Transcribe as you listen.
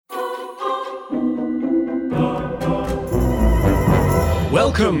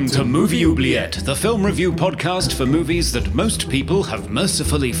Welcome to Movie Oubliette, the film review podcast for movies that most people have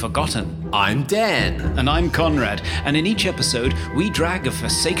mercifully forgotten. I'm Dan. And I'm Conrad, and in each episode, we drag a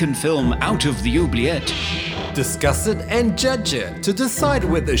forsaken film out of the oubliette, Discuss it and judge it to decide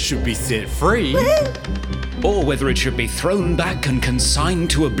whether it should be set free or whether it should be thrown back and consigned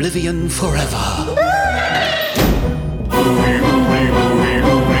to oblivion forever.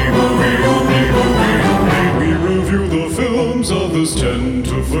 We review the films others tend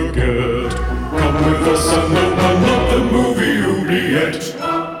to forget. Come with us and open up the Movie Oubliette.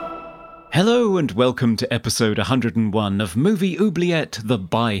 Hello and welcome to episode 101 of Movie Oubliette, the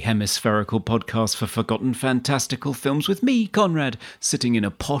bi-hemispherical podcast for forgotten fantastical films with me, Conrad, sitting in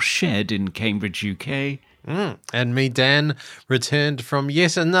a posh shed in Cambridge, UK. And me, Dan, returned from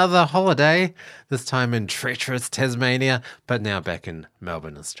yet another holiday, this time in treacherous Tasmania, but now back in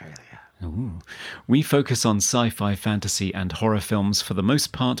Melbourne, Australia. Ooh. We focus on sci-fi, fantasy and horror films for the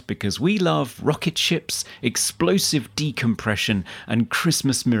most part because we love rocket ships, explosive decompression and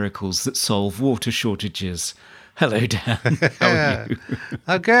Christmas miracles that solve water shortages. Hello, Dan. How are you?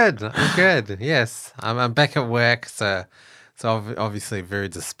 I'm good. Yes, I'm back at work, so obviously very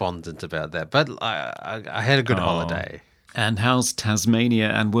despondent about that. But I had a good holiday. And how's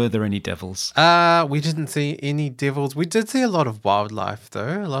Tasmania, and were there any devils? We didn't see any devils. We did see a lot of wildlife,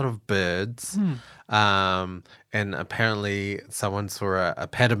 though, a lot of birds. And apparently someone saw a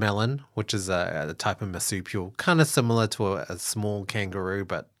pademelon, which is a type of marsupial, kind of similar to a small kangaroo,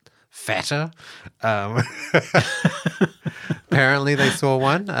 but fatter. Apparently they saw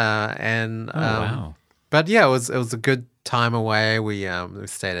one. Wow. But yeah, it was a good time away. We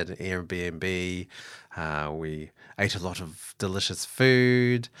stayed at an Airbnb. We ate a lot of delicious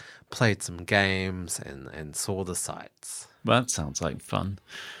food, played some games, and saw the sights. Well, that sounds like fun.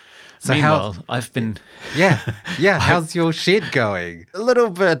 So Meanwhile, I've been... Yeah. How's your shed going? A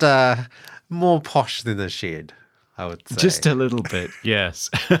little bit more posh than a shed, I would say. Just a little bit, yes.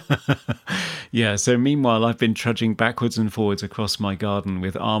 Yeah, so meanwhile, I've been trudging backwards and forwards across my garden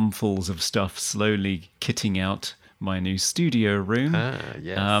with armfuls of stuff, slowly kitting out my new studio room.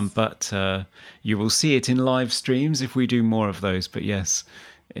 Yes. But you will see it in live streams if we do more of those. But yes,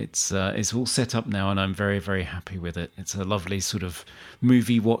 it's all set up now, and I'm very, very happy with it. It's a lovely sort of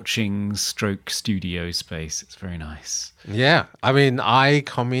movie watching stroke studio space. It's very nice. Yeah, I mean, I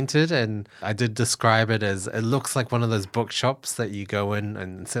commented and I did describe it as it looks like one of those bookshops that you go in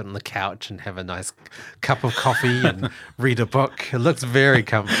and sit on the couch and have a nice cup of coffee and read a book. It looks very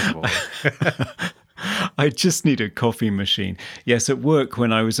comfortable. I just need a coffee machine. Yes, at work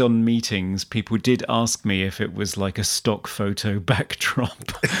when I was on meetings, people did ask me if it was like a stock photo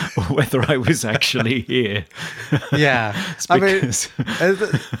backdrop or whether I was actually here. Yeah, I mean, it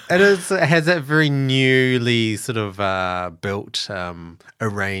has that very newly sort of built,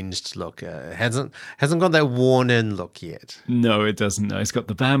 arranged look. It hasn't got that worn-in look yet. No, it doesn't. No, it's got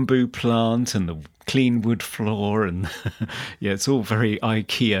the bamboo plant and the clean wood floor, and yeah, it's all very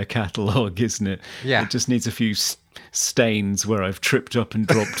IKEA catalogue, isn't it? Yeah. It just needs a few stains where I've tripped up and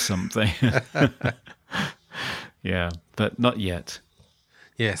dropped something. Yeah, but not yet.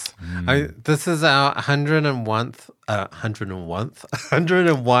 Yes. This is our 101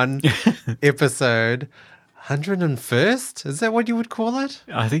 episode. 101st? Is that what you would call it?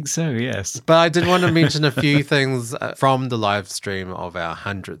 I think so, yes. But I did want to mention a few things from the live stream of our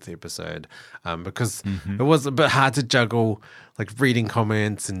 100th episode because it was a bit hard to juggle like reading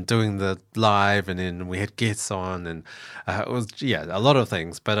comments and doing the live, and then we had guests on, and it was, a lot of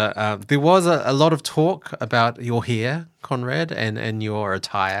things. But there was a lot of talk about your hair, Conrad, and your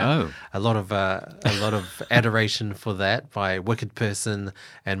attire. Oh. A lot of adoration for that by Wicked Person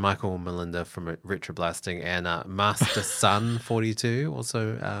and Michael and Melinda from Retroblasting, and Master Sun 42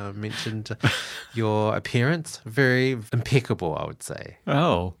 also mentioned your appearance. Very impeccable, I would say.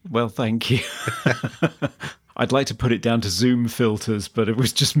 Oh, well, thank you. I'd like to put it down to Zoom filters, but it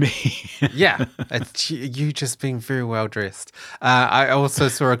was just me. Yeah, it's you just being very well dressed. I also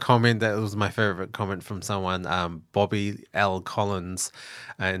saw a comment that was my favorite comment from someone, Bobby L. Collins,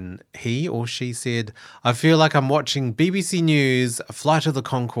 and he or she said, "I feel like I'm watching BBC News, Flight of the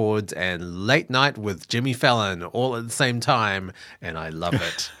Conchords, and Late Night with Jimmy Fallon all at the same time, and I love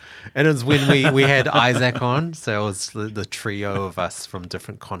it." And it was when we had Isaac on, so it was the trio of us from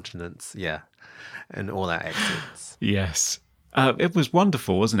different continents, yeah, and all our accents. Yes. It was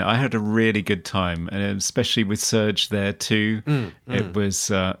wonderful, wasn't it? I had a really good time, and especially with Serge there too. It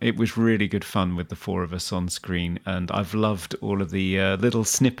was really good fun with the four of us on screen, and I've loved all of the little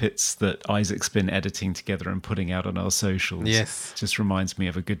snippets that Isaac's been editing together and putting out on our socials. Yes. Just reminds me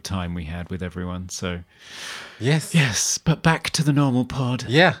of a good time we had with everyone. So yes, but back to the normal pod.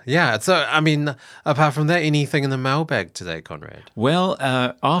 yeah. So, I mean, apart from that, anything in the mailbag today, Conrad? Well,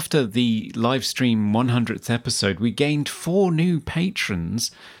 after the live stream 100th episode, we gained 4 new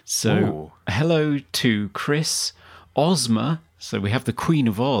patrons. So, Ooh. hello to Chris, Ozma. So we have the Queen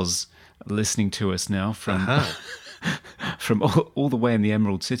of Oz listening to us now from from all the way in the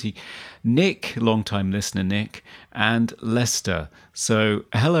Emerald City. Nick, long-time listener Nick, and Lester. So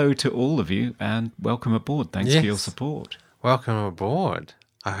hello to all of you and welcome aboard. Thanks for your support. Welcome aboard.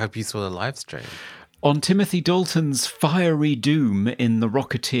 I hope you saw the live stream. On Timothy Dalton's fiery doom in The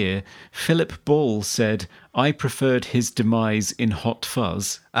Rocketeer, Philip Ball said, "I preferred his demise in Hot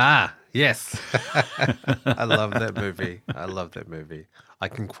Fuzz." Ah, yes. I love that movie. I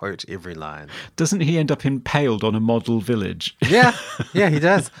can quote every line. Doesn't he end up impaled on a model village? Yeah, he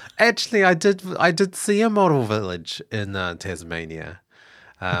does. Actually, I did see a model village in Tasmania.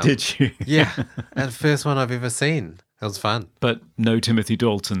 Did you? Yeah, and the first one I've ever seen. It was fun. But no Timothy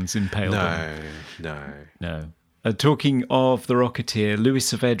Dalton's impaled on it. No. Talking of The Rocketeer, Louis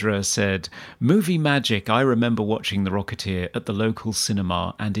Saavedra said, "Movie magic. I remember watching The Rocketeer at the local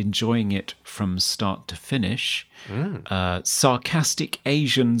cinema and enjoying it from start to finish." Sarcastic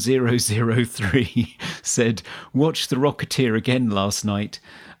Asian 003 said, "Watched The Rocketeer again last night.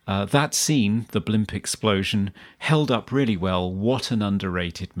 That scene, the blimp explosion, held up really well. What an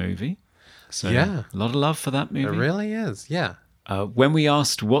underrated movie." So Yeah. a lot of love for that movie. It really is, yeah. When we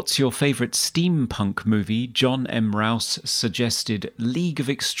asked what's your favourite steampunk movie, John M. Rouse suggested League of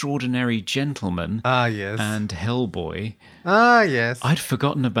Extraordinary Gentlemen Ah, yes. and Hellboy. Ah, yes. I'd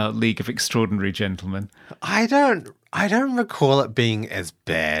forgotten about League of Extraordinary Gentlemen. I don't recall it being as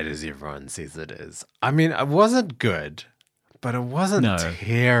bad as everyone says it is. I mean, it wasn't good, but it wasn't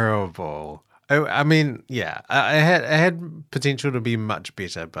terrible. I mean, yeah, it had potential to be much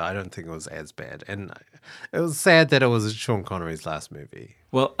better, but I don't think it was as bad. And it was sad that it was Sean Connery's last movie.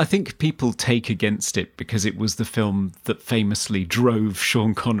 Well, I think people take against it because it was the film that famously drove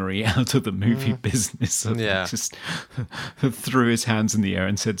Sean Connery out of the movie business. Yeah. Just threw his hands in the air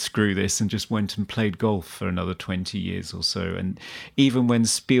and said, "Screw this," and just went and played golf for another 20 years or so. And even when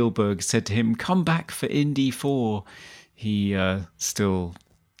Spielberg said to him, "Come back for Indy 4," he still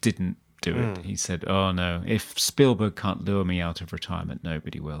didn't do it. He said, "Oh no, if Spielberg can't lure me out of retirement,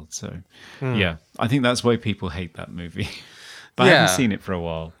 nobody will." So yeah, I think that's why people hate that movie. But I haven't seen it for a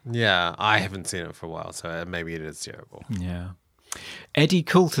while. Yeah, I haven't seen it for a while, so maybe it is terrible. Yeah. Eddie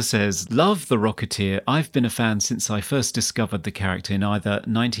Coulter says, "Love The Rocketeer. I've been a fan since I first discovered the character in either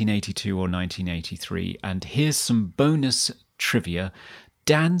 1982 or 1983. And here's some bonus trivia.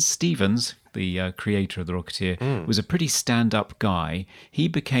 Dan Stevens, the creator of The Rocketeer, was a pretty stand-up guy. He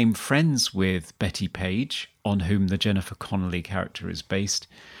became friends with Betty Page, on whom the Jennifer Connelly character is based,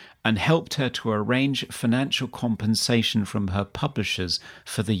 and helped her to arrange financial compensation from her publishers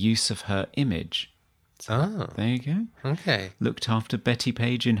for the use of her image." So, there you go. Okay. Looked after Betty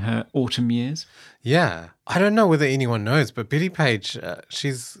Page in her autumn years. Yeah. I don't know whether anyone knows, but Betty Page,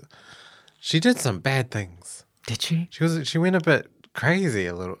 she did some bad things. Did she? She went a bit crazy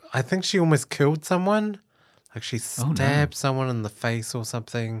a little. I think she almost killed someone. Like she stabbed someone in the face or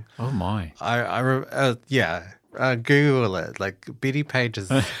something. Oh my. Google it. Like Betty Page has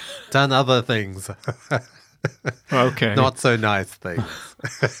done other things. Okay. Not so nice things.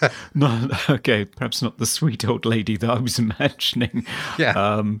 Okay, perhaps not the sweet old lady that I was imagining.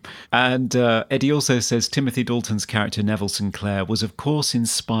 Yeah. And Eddie also says Timothy Dalton's character Neville Sinclair was of course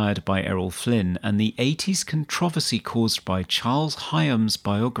inspired by Errol Flynn, and the 80s controversy caused by Charles Hyam's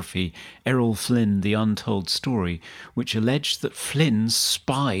biography, Errol Flynn, The Untold Story, which alleged that Flynn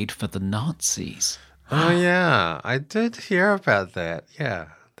spied for the Nazis. Oh, yeah. I did hear about that. Yeah.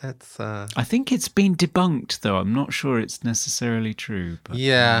 That's I think it's been debunked, though. I'm not sure it's necessarily true. But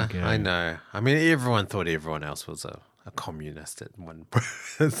yeah, I know. I mean, everyone thought everyone else was a communist at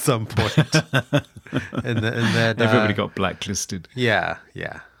some point. in that, everybody got blacklisted. Yeah,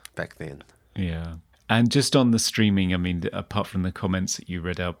 back then. Yeah. And just on the streaming, I mean, apart from the comments that you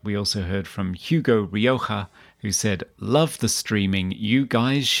read out, we also heard from Hugo Rioja, who said, "Love the streaming. You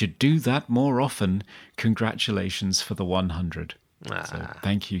guys should do that more often. Congratulations for the 100. So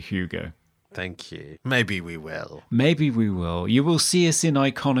thank you, Hugo. Thank you. Maybe we will. Maybe we will. You will see us in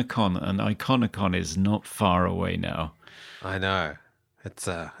Iconicon, and Iconicon is not far away now. I know.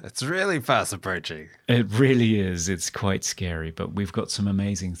 It's really fast approaching. It really is. It's quite scary, but we've got some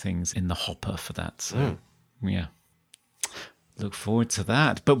amazing things in the hopper for that. So, yeah. Look forward to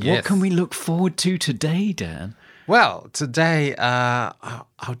that. But Yes. what can we look forward to today, Dan? Well, today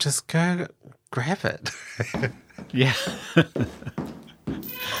I'll just go grab it. Yeah.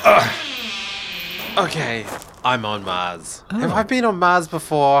 Okay, I'm on Mars. Have I been on Mars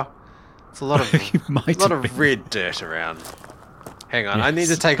before? It's a lot of You might have been. red dirt around. Hang on, I need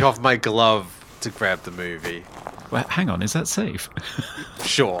to Yes. take off my glove to grab the movie. Well, hang on, is that safe?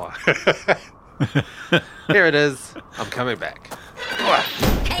 Sure. Here it is. I'm coming back.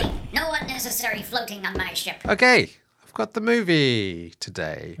 Hey, no unnecessary floating on my ship. Okay, I've got the movie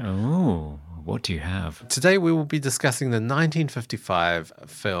today. Oh, what do you have? Today we will be discussing the 1955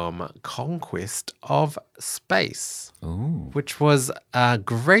 film Conquest of Space, Oh, which was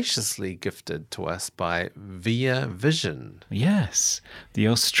graciously gifted to us by Via Vision. yes. The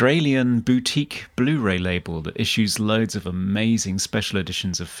Australian boutique Blu-ray label that issues loads of amazing special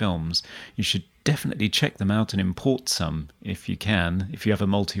editions of films. You should definitely check them out and import some if you can, if you have a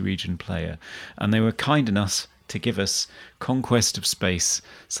multi-region player. And they were kind enough to give us Conquest of Space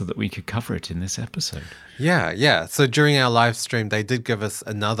so that we could cover it in this episode. Yeah. So during our live stream, they did give us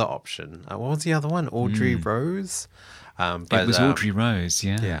another option. What was the other one? Audrey Rose? But, It was Audrey Rose,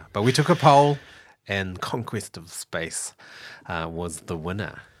 yeah. Yeah, but we took a poll and Conquest of Space was the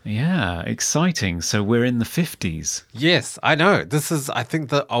winner. Yeah, exciting. So we're in the 50s. Yes, I know. This is, I think,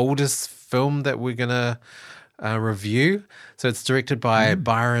 the oldest film that we're going to review. So it's directed by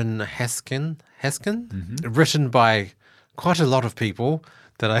Byron Haskin, written by quite a lot of people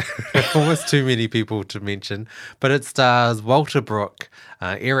that I almost too many people to mention. But it stars Walter Brooke,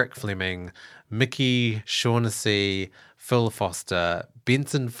 Eric Fleming, Mickey Shaughnessy, Phil Foster,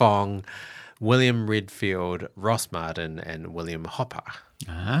 Benson Fong, William Redfield, Ross Martin, and William Hopper.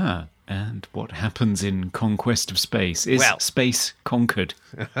 Ah, and what happens in Conquest of Space? Is Well- space conquered?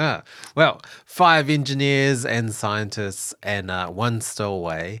 Well, 5 engineers and scientists and one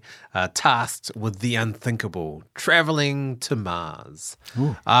stowaway are tasked with the unthinkable, traveling to Mars.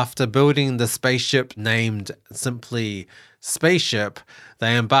 After building the spaceship named simply Spaceship,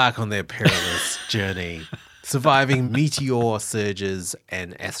 they embark on their perilous journey, surviving meteor surges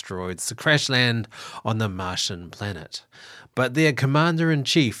and asteroids to crash land on the Martian planet. But their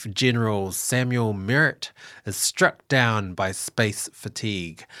commander-in-chief, General Samuel Merritt, is struck down by space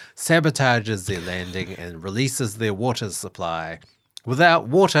fatigue, sabotages their landing, and releases their water supply. Without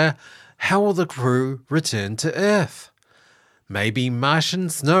water, how will the crew return to Earth? Maybe Martian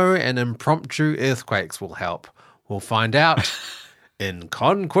snow and impromptu earthquakes will help. We'll find out in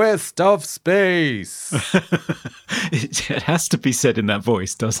Conquest of Space. It has to be said in that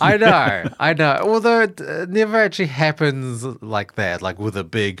voice, doesn't I it? know. Although it never actually happens like that, like with a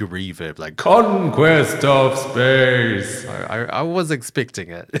big reverb, like Conquest of Space. I was expecting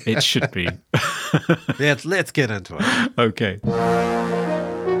it. It should be. Let's get into it. Okay.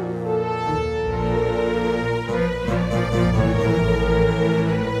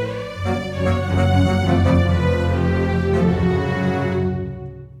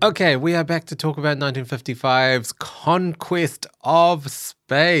 Okay, we are back to talk about 1955's Conquest of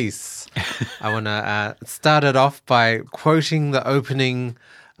Space. I want to start it off by quoting the opening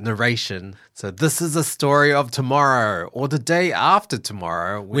narration. So, this is a story of tomorrow, or the day after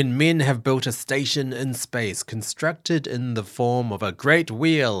tomorrow, when men have built a station in space constructed in the form of a great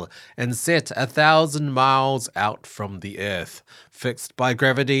wheel and set 1,000 miles out from the Earth, fixed by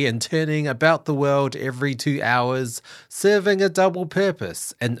gravity and turning about the world every 2 hours, serving a double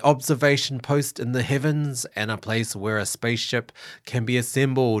purpose, an observation post in the heavens and a place where a spaceship can be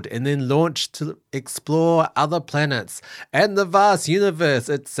assembled and then launched to explore other planets and the vast universe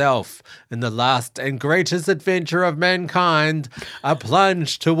itself. In the last and greatest adventure of mankind, a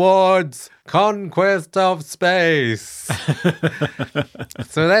plunge towards Conquest of Space.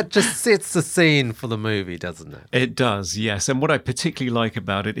 So that just sets the scene for the movie, doesn't it? It does, yes. And what I particularly like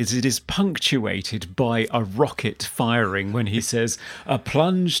about it is punctuated by a rocket firing when he says, a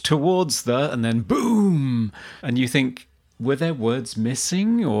plunge towards the, and then boom. And you think, were there words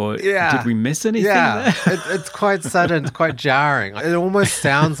missing, or did we miss anything there? It's quite sudden, it's quite jarring. It almost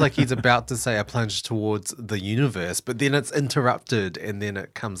sounds like he's about to say a plunge towards the universe, but then it's interrupted and then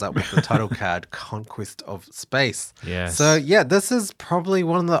it comes up with the title card, Conquest of Space. Yes. So yeah, this is probably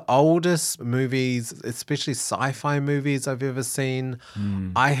one of the oldest movies, especially sci-fi movies I've ever seen.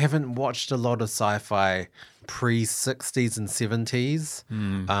 I haven't watched a lot of sci-fi pre-60s and 70s.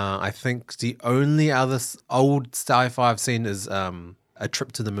 I think the only other old sci-fi I've seen is A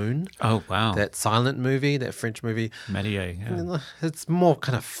Trip to the Moon. Oh, wow. That silent movie, that French movie. Méliès, yeah. It's more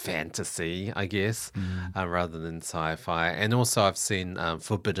kind of fantasy, I guess, rather than sci-fi. And also I've seen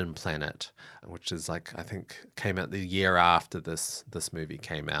Forbidden Planet, which is like, I think came out the year after this movie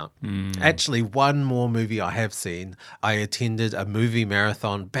came out. Actually, one more movie I have seen. I attended a movie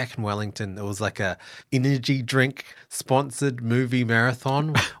marathon back in Wellington. It was like a energy drink sponsored movie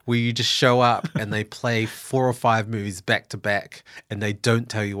marathon where you just show up and they play 4 or 5 movies back to back and they don't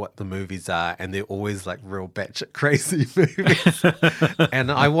tell you what the movies are, and they're always like real batshit crazy movies.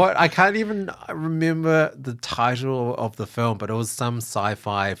 And I can't even remember the title of the film, but it was some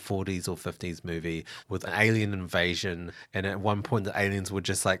sci-fi 40s or 50s movie with an alien invasion, and at one point the aliens were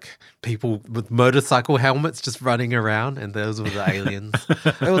just like people with motorcycle helmets just running around, and those were the aliens.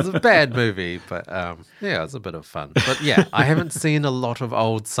 It was a bad movie, but yeah, it was a bit of fun. But yeah, I haven't seen a lot of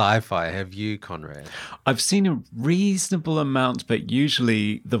old sci-fi. Have you, Conrad? I've seen a reasonable amount, but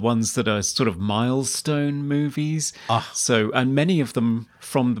usually the ones that are sort of milestone movies. So, and many of them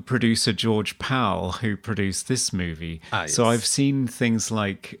from the producer George Powell, who produced this movie. Yes. So I've seen things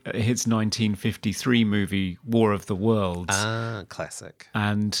like his 1953 movie War of the Worlds. Classic.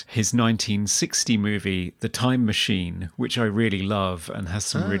 And his 1960 movie The Time Machine, which I really love and has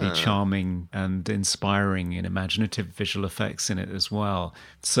some really charming and inspiring and imaginative visual effects in it as well.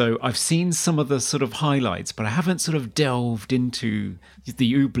 So I've seen some of the sort of highlights, but I haven't sort of delved into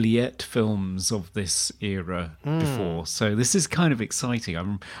the oubliette films of this era before. So this is kind of exciting.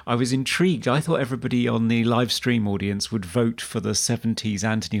 I was intrigued. I thought everybody on the live stream audience would vote for the 70s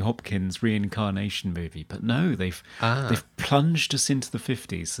Anthony Hopkins reincarnation movie, but no, they've plunged us into the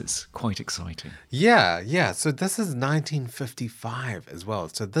 50s. It's quite exciting. Yeah. So this is 1955 as well.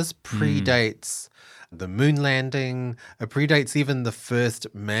 So this predates the moon landing. It predates even the first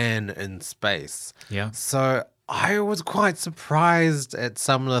man in space. Yeah. So I was quite surprised at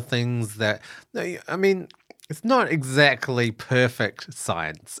some of the things that, I mean, it's not exactly perfect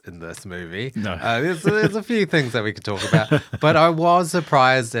science in this movie. No. There's a few things that we could talk about, but I was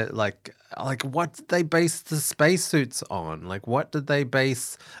surprised at like what did they base the spacesuits on? Like what did they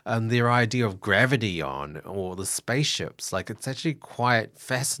base their idea of gravity on, or the spaceships? Like it's actually quite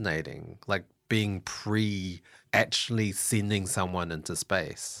fascinating, like being actually sending someone into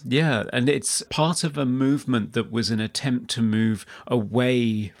space. Yeah, and it's part of a movement that was an attempt to move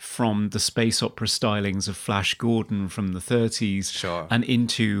away from the space opera stylings of Flash Gordon from the 30s Sure. and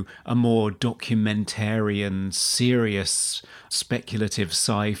into a more documentarian, serious, speculative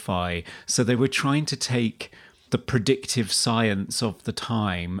sci-fi. So they were trying to take the predictive science of the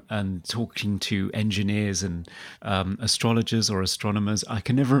time and talking to engineers and astrologers or astronomers. I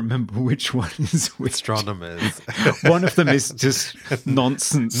can never remember which one is which. Astronomers. One of them is just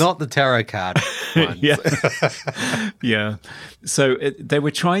nonsense. Not the tarot card ones. Yeah. So they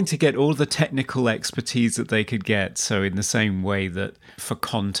were trying to get all the technical expertise that they could get. So in the same way that for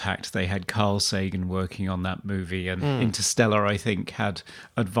Contact, they had Carl Sagan working on that movie, and Interstellar, I think, had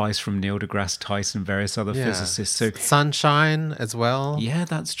advice from Neil deGrasse Tyson, various other physicists. So Sunshine as well. yeah,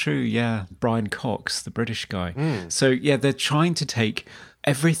 that's true. Yeah. Brian Cox, the British guy. So yeah, they're trying to take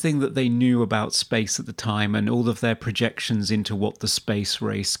everything that they knew about space at the time and all of their projections into what the space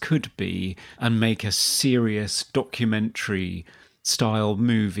race could be and make a serious documentary style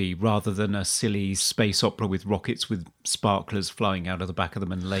movie rather than a silly space opera with rockets with sparklers flying out of the back of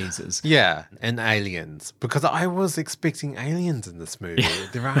them and lasers. Yeah, and aliens. Because I was expecting aliens in this movie.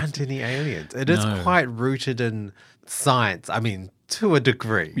 There aren't any aliens. It is quite rooted in science. I mean, to a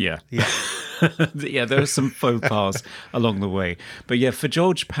degree. Yeah. Yeah. Yeah, there are some faux pas along the way. But yeah, for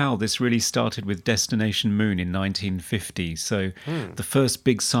George Powell, this really started with Destination Moon in 1950. So the first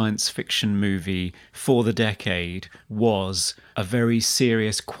big science fiction movie for the decade was a very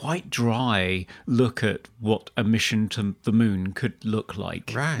serious, quite dry look at what a mission to the moon could look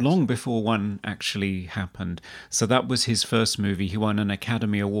like, long before one actually happened. So that was his first movie. He won an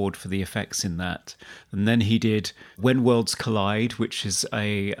Academy Award for the effects in that. And then he did When Worlds Collide, which is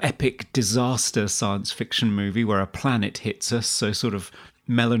a epic disaster science fiction movie where a planet hits us, so sort of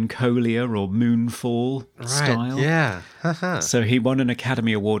Melancholia or Moonfall style. Yeah. So he won an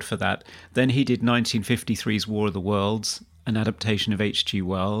Academy Award for that. Then he did 1953's War of the Worlds, an adaptation of H.G.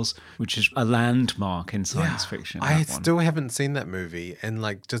 Wells, which is a landmark in science fiction. I still haven't seen that movie, and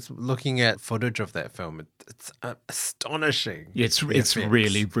like just looking at footage of that film, it's astonishing. It's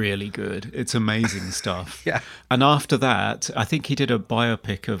really, really good. It's amazing stuff. Yeah. And after that, I think he did a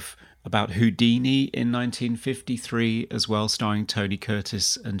biopic of about Houdini in 1953 as well, starring Tony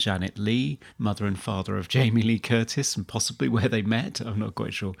Curtis and Janet Leigh, mother and father of Jamie Lee Curtis, and possibly where they met. I'm not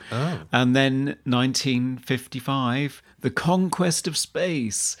quite sure. And then 1955, The Conquest of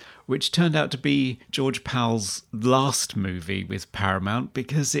Space, which turned out to be George Powell's last movie with Paramount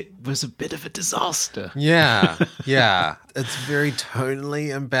because it was a bit of a disaster. Yeah. It's very tonally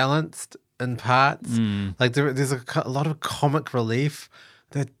imbalanced in parts. Like there's a lot of comic relief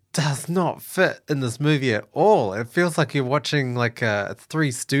that does not fit in this movie at all. It feels like you're watching like a Three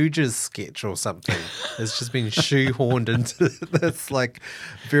Stooges sketch or something. It's just been shoehorned into this like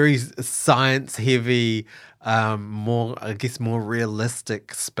very science heavy, more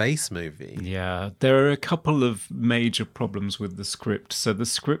realistic space movie. Yeah, there are a couple of major problems with the script. So the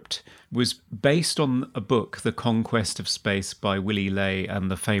script was based on a book, The Conquest of Space by Willy Ley and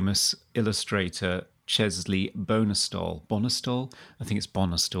the famous illustrator Chesley Bonestall. I think it's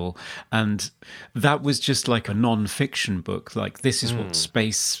Bonestall. And that was just like a non-fiction book. Like, this is what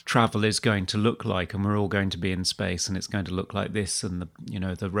space travel is going to look like, and we're all going to be in space, and it's going to look like this, and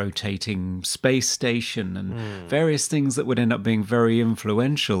the rotating space station, and various things that would end up being very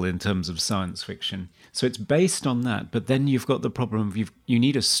influential in terms of science fiction. So it's based on that, but then you've got the problem of you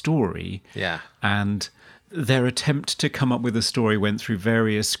need a story. Yeah. And their attempt to come up with a story went through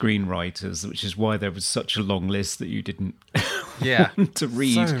various screenwriters, which is why there was such a long list that you didn't want to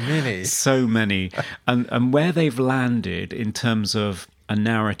read. So many. And where they've landed in terms of a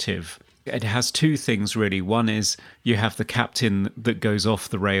narrative, it has two things really. One is you have the captain that goes off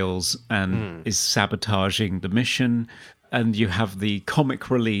the rails and is sabotaging the mission, and you have the comic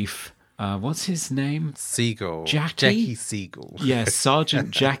relief. What's his name? Siegel. Jackie Siegel. Yes, Sergeant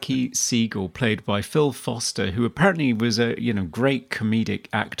Jackie Siegel, played by Phil Foster, who apparently was a great comedic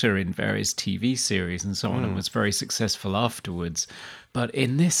actor in various TV series and so on, and was very successful afterwards. But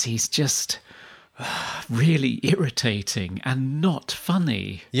in this, he's just really irritating and not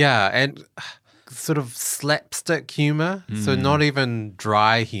funny. Yeah, and sort of slapstick humor. So not even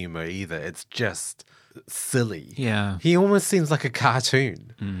dry humor either. It's just silly. Yeah. He almost seems like a cartoon.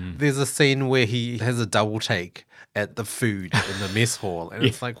 There's a scene where he has a double take at the food in the mess hall, and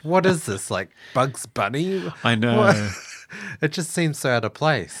it's like, what is this? Like Bugs Bunny? I know. What? It just seems so out of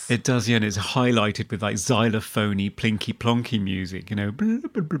place. It does, yeah, and it's highlighted with like xylophony, plinky plonky music,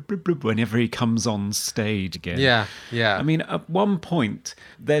 whenever he comes on stage again. Yeah. I mean, at one point,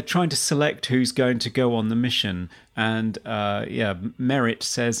 they're trying to select who's going to go on the mission, and Merritt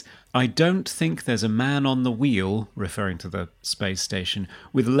says, "I don't think there's a man on the wheel," referring to the space station,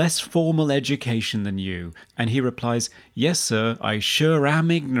 "with less formal education than you." And he replies, "Yes, sir, I sure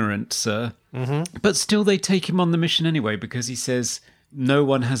am ignorant, sir." But still they take him on the mission anyway, because he says no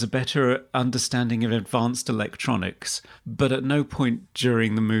one has a better understanding of advanced electronics. But at no point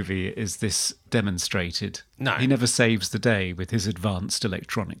during the movie is this demonstrated. No. He never saves the day with his advanced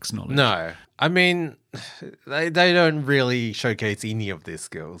electronics knowledge. No. I mean, they don't really showcase any of their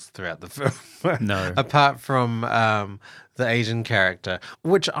skills throughout the film. No. Apart from the Asian character,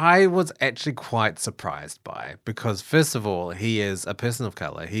 which I was actually quite surprised by, because first of all, he is a person of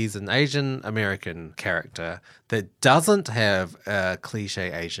color. He's an Asian American character that doesn't have a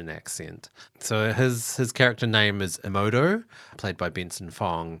cliche Asian accent. So his character name is Emoto, played by Benson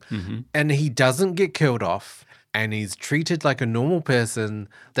Fong, and he doesn't get killed off. And he's treated like a normal person.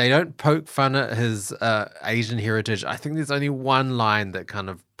 They don't poke fun at his Asian heritage. I think there's only one line that kind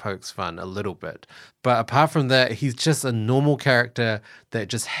of pokes fun a little bit. But apart from that, he's just a normal character that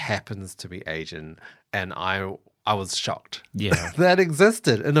just happens to be Asian. And I was shocked. Yeah. That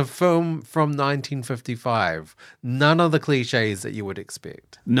existed in a film from 1955. None of the cliches that you would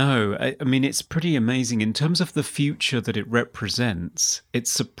expect. No, I mean, it's pretty amazing. In terms of the future that it represents,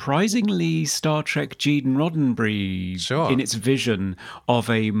 it's surprisingly Star Trek Gene Roddenberry in its vision of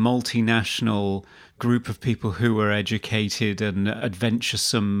a multinational group of people who are educated and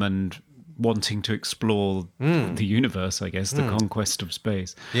adventuresome and wanting to explore the universe, I guess, the conquest of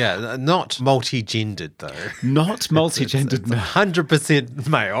space. Yeah, not multi-gendered, though. Not multi-gendered, it's 100%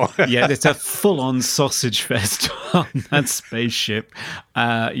 male. Yeah, it's a full-on sausage fest on that spaceship.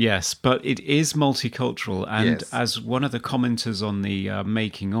 Yes, but it is multicultural. And as one of the commenters on the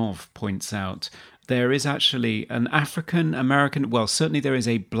making of points out, there is actually an African-American, well, certainly there is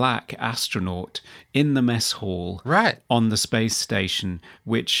a black astronaut in the mess hall on the space station,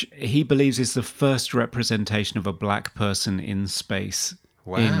 which he believes is the first representation of a black person in space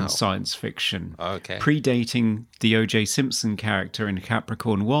in science fiction. Predating the O.J. Simpson character in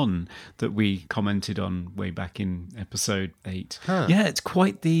Capricorn 1 that we commented on way back in episode 8. Yeah, it's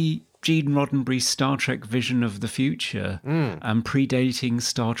quite the Gene Roddenberry's Star Trek vision of the future and predating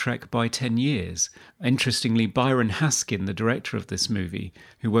Star Trek by 10 years. Interestingly, Byron Haskin, the director of this movie,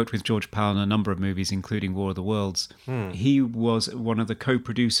 who worked with George Powell on a number of movies, including War of the Worlds, he was one of the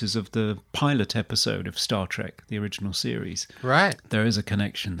co-producers of the pilot episode of Star Trek, the original series. Right. There is a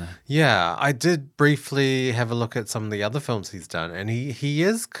connection there. Yeah, I did briefly have a look at some of the other films he's done, and he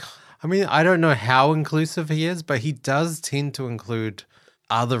is, I mean, I don't know how inclusive he is, but he does tend to include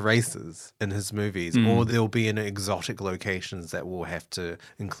other races in his movies, or they'll be in exotic locations that will have to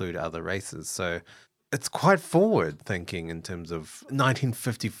include other races. So it's quite forward thinking in terms of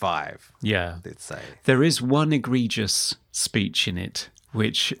 1955, Yeah. let's say. There is one egregious speech in it,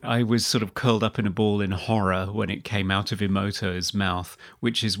 which I was sort of curled up in a ball in horror when it came out of Emoto's mouth,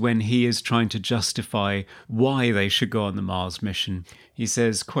 which is when he is trying to justify why they should go on the Mars mission. He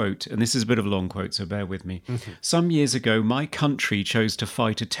says, quote, and this is a bit of a long quote, so bear with me. Some years ago, my country chose to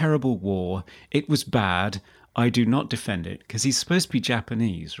fight a terrible war. It was bad. I do not defend it, because he's supposed to be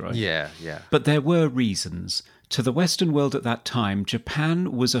Japanese, right? Yeah. But there were reasons. To the Western world at that time,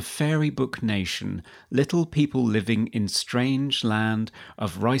 Japan was a fairy book nation, little people living in strange land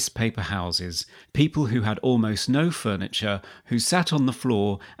of rice paper houses, people who had almost no furniture, who sat on the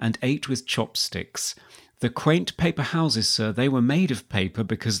floor and ate with chopsticks. The quaint paper houses, sir, they were made of paper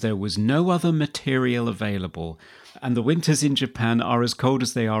because there was no other material available. And the winters in Japan are as cold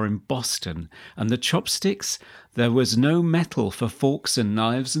as they are in Boston. And the chopsticks, there was no metal for forks and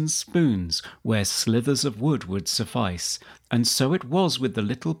knives and spoons, where slithers of wood would suffice. And so it was with the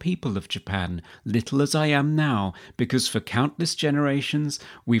little people of Japan, little as I am now, because for countless generations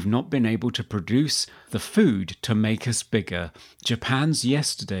we've not been able to produce the food to make us bigger. Japan's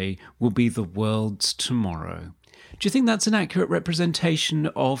yesterday will be the world's tomorrow. Do you think that's an accurate representation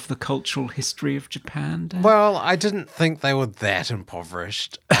of the cultural history of Japan, Dan? Well, I didn't think they were that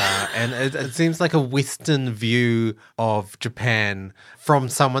impoverished. And it seems like a Western view of Japan from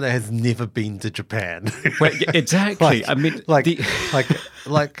someone that has never been to Japan. Well, exactly. I mean, like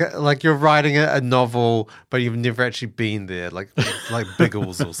you're writing a novel, but you've never actually been there, like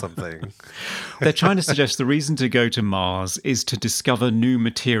Biggles or something. They're trying to suggest the reason to go to Mars is to discover new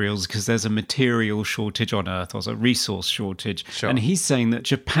materials because there's a material shortage on Earth, or a resource shortage. Sure. And he's saying that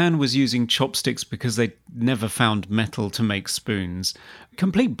Japan was using chopsticks because they never found metal to make spoons.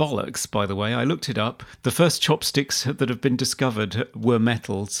 Complete bollocks, by the way. I looked it up. The first chopsticks that have been discovered were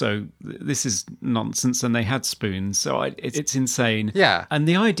metal, so this is nonsense, and they had spoons, so it's insane. Yeah. And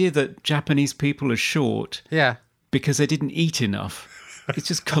the idea that Japanese people are short Yeah. because they didn't eat enough, it's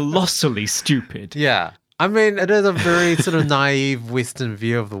just colossally stupid. Yeah. I mean, it is a very sort of naive Western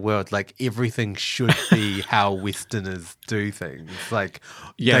view of the world. Like, everything should be how Westerners do things. Like,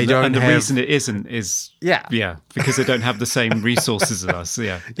 Yeah, they don't and the have... reason it isn't is Yeah. because they don't have the same resources as us.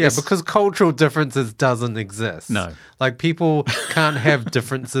 Yeah, Yeah, because cultural differences doesn't exist. No. Like, people can't have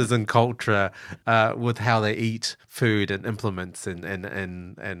differences in culture with how they eat food and implements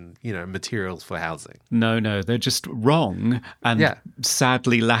and you know, materials for housing. no, they're just wrong and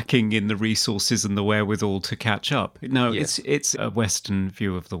sadly lacking in the resources and the wherewithal to catch up. No, it's a Western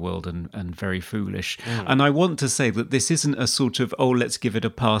view of the world and very foolish. And I want to say that this isn't a sort of, oh, let's give it a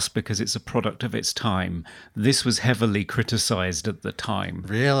pass because it's a product of its time. This was heavily criticised at the time.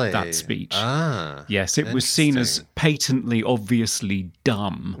 Really? That speech. Ah. Yes, it was seen as patently, obviously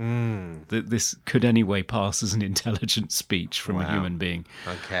dumb. That this could anyway pass as an intelligent speech from a human being.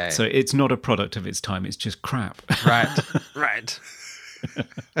 Okay. So it's not a product of its time, it's just crap. Right. Right.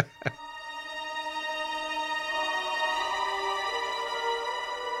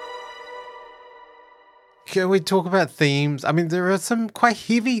 Can we talk about themes? I mean, there are some quite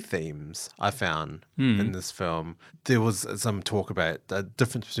heavy themes I found in this film. There was some talk about the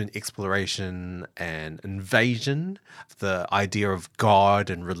difference between exploration and invasion, the idea of God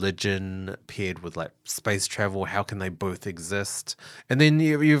and religion paired with like space travel. How can they both exist? And then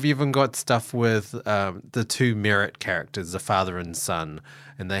you've even got stuff with the two Merritt characters, the father and son,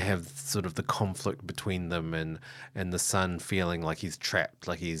 and they have sort of the conflict between them and the son feeling like he's trapped,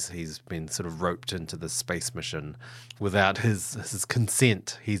 like he's been sort of roped into this space mission without his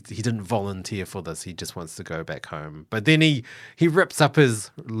consent. He didn't volunteer for this. He just wants to go back home. But then he rips up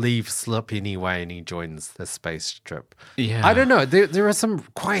his leave slip anyway and he joins the space trip. Yeah. I don't know. There are some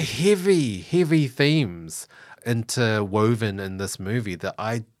quite heavy themes interwoven in this movie that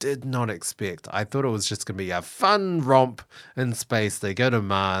I did not expect. I thought it was just going to be a fun romp in space. They go to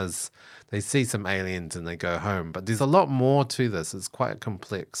Mars. They see some aliens and they go home. But there's a lot more to this. It's quite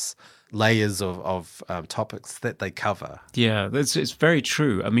complex layers of topics that they cover. Yeah, it's very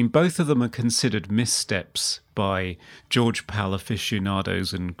true. I mean, both of them are considered missteps by George Pal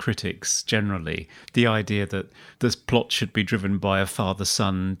aficionados and critics generally. The idea that this plot should be driven by a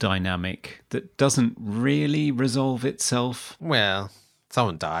father-son dynamic that doesn't really resolve itself. Well,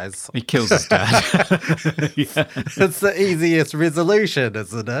 someone dies. He kills his dad. Yeah. It's the easiest resolution,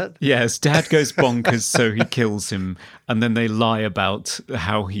 isn't it? Yeah, his dad goes bonkers, so he kills him, and then they lie about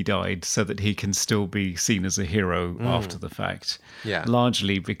how he died so that he can still be seen as a hero after the fact. Yeah.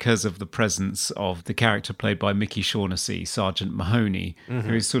 Largely because of the presence of the character played by Mickey Shaughnessy, Sergeant Mahoney,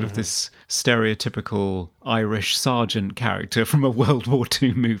 who is sort of this stereotypical Irish sergeant character from a World War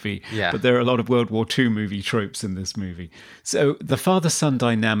II movie. Yeah. But there are a lot of World War II movie tropes in this movie. So the father-son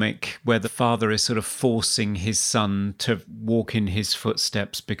dynamic, where the father is sort of forcing his son to walk in his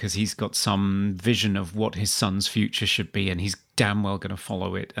footsteps because he's got some vision of what his son's future should be, and he's damn well going to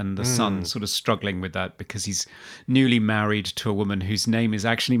follow it. And the son sort of struggling with that because he's newly married to a woman whose name is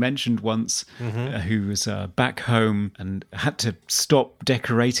actually mentioned once, who was back home and had to stop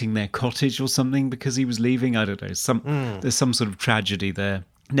decorating their cottage or something because he was leaving. I don't know. There's some sort of tragedy there.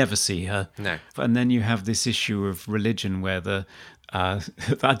 Never see her. No. And then you have this issue of religion where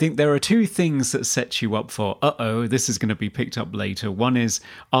I think there are two things that set you up for, this is going to be picked up later. One is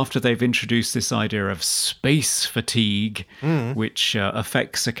after they've introduced this idea of space fatigue, which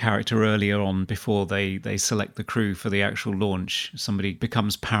affects a character earlier on before they select the crew for the actual launch. Somebody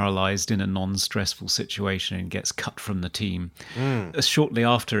becomes paralyzed in a non-stressful situation and gets cut from the team. Shortly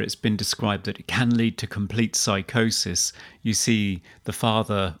after, it's been described that it can lead to complete psychosis. You see the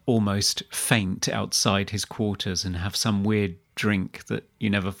father almost faint outside his quarters and have some weird drink that you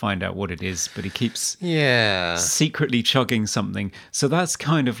never find out what it is, but he keeps secretly chugging something. So that's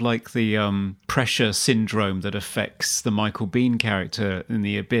kind of like the pressure syndrome that affects the Michael Biehn character in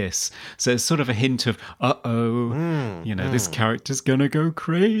The Abyss. So it's sort of a hint of, this character's gonna go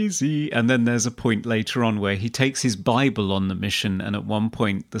crazy. And then there's a point later on where he takes his Bible on the mission, and at one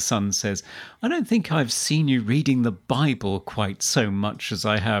point the son says, I don't think I've seen you reading the Bible quite so much as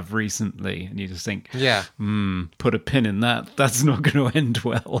I have recently. And you just think, put a pin in that. That's not going to end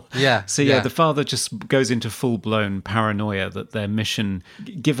well. Yeah. So the father just goes into full-blown paranoia that their mission,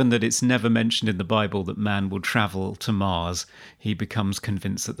 given that it's never mentioned in the Bible that man will travel to Mars, he becomes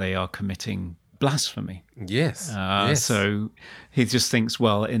convinced that they are committing blasphemy. Yes. So he just thinks,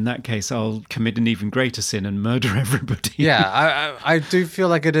 well, in that case, I'll commit an even greater sin and murder everybody. Yeah, I do feel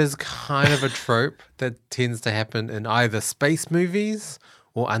like it is kind of a trope that tends to happen in either space movies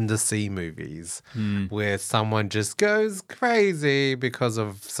or undersea movies, where someone just goes crazy because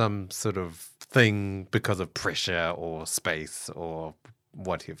of some sort of thing, because of pressure or space or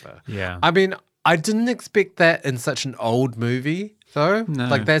whatever. Yeah. I mean, I didn't expect that in such an old movie, though. No.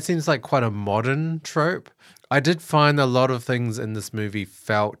 Like, that seems like quite a modern trope. I did find a lot of things in this movie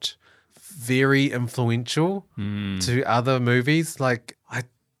felt very influential to other movies. Like, I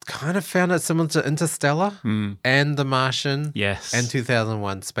kind of found it similar to Interstellar and The Martian. Yes. And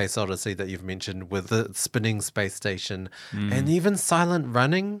 2001 Space Odyssey that you've mentioned with the spinning space station and even Silent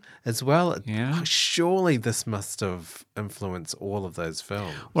Running as well. Yeah. Surely this must have influenced all of those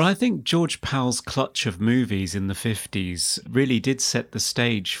films. Well, I think George Pal's clutch of movies in the 50s really did set the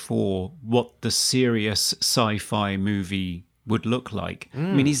stage for what the serious sci-fi movie would look like. I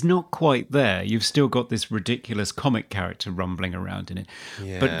mean, he's not quite there. You've still got this ridiculous comic character rumbling around in it.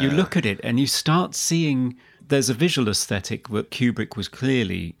 But you look at it and you start seeing there's a visual aesthetic that Kubrick was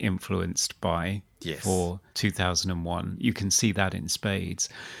clearly influenced by for 2001. You can see that in spades.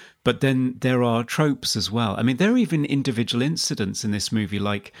 But then there are tropes as well. I mean, there are even individual incidents in this movie,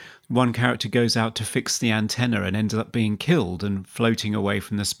 like one character goes out to fix the antenna and ends up being killed and floating away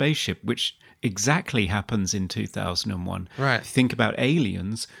from the spaceship, which exactly happens in 2001. Right. If you think about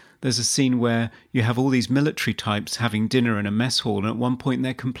Aliens, there's a scene where you have all these military types having dinner in a mess hall, and at one point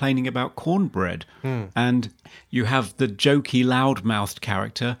they're complaining about cornbread. And you have the jokey, loud-mouthed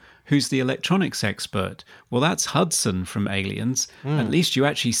character who's the electronics expert. Well, that's Hudson from Aliens. At least you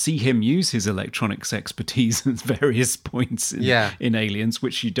actually see him use his electronics expertise at various points in Aliens,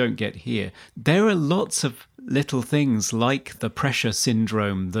 which you don't get here. There are lots of little things like the pressure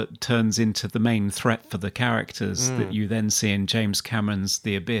syndrome that turns into the main threat for the characters that you then see in James Cameron's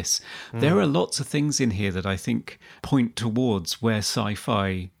The Abyss. There are lots of things in here that I think point towards where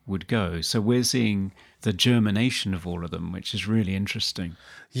sci-fi would go. So we're seeing the germination of all of them, which is really interesting.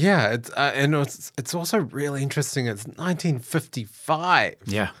 Yeah, it's also really interesting. It's 1955.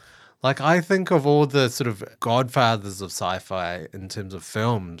 Yeah. Like, I think of all the sort of godfathers of sci-fi in terms of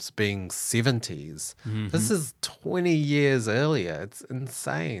films being 70s. This is 20 years earlier. It's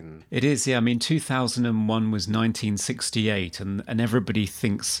insane. It is, yeah. I mean, 2001 was 1968, and everybody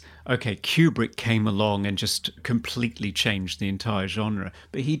thinks, okay, Kubrick came along and just completely changed the entire genre.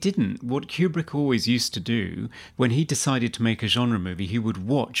 But he didn't. What Kubrick always used to do, when he decided to make a genre movie, he would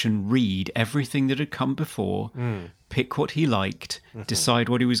watch and read everything that had come before, pick what he liked, decide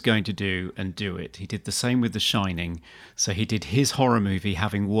what he was going to do, and do it. He did the same with The Shining. So he did his horror movie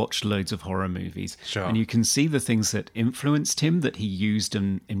having watched loads of horror movies. Sure. And you can see the things that influenced him, that he used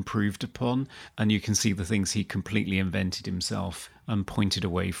and improved upon, and you can see the things he completely invented himself and pointed a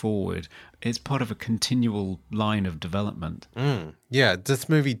way forward. It's part of a continual line of development. Yeah, this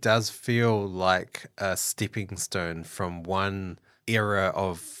movie does feel like a stepping stone from one era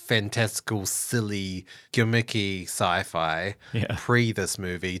of fantastical, silly, gimmicky sci-fi pre this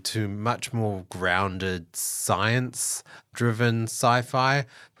movie to much more grounded, science-driven sci-fi.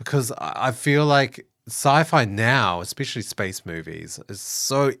 Because I feel like sci-fi now, especially space movies, is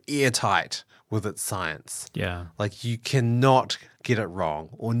so airtight with its science. Yeah. Like, you cannot get it wrong,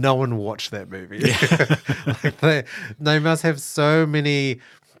 or no one watched that movie. Like they must have so many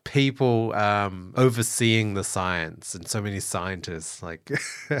people overseeing the science and so many scientists like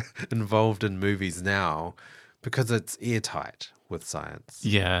involved in movies now because it's airtight with science.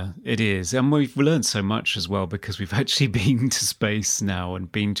 Yeah, it is. And we've learned so much as well because we've actually been to space now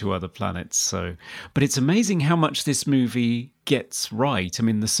and been to other planets. So, but it's amazing how much this movie gets right. I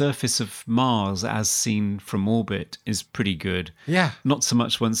mean, the surface of Mars as seen from orbit is pretty good. Yeah. Not so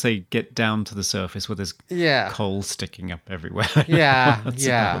much once they get down to the surface where there's coal sticking up everywhere.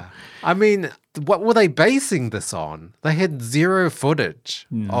 Yeah. I mean, what were they basing this on? They had zero footage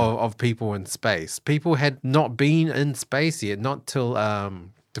of people in space. People had not been in space yet, not till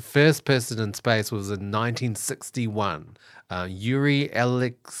the first person in space was in 1961. Yuri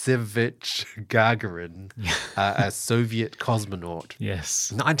Alexeyevich Gagarin, a Soviet cosmonaut.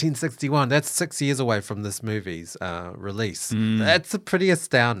 Yes. 1961. That's 6 years away from this movie's release. That's pretty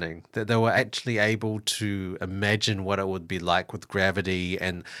astounding that they were actually able to imagine what it would be like with gravity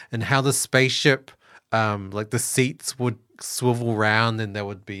and how the spaceship, like the seats would swivel round and they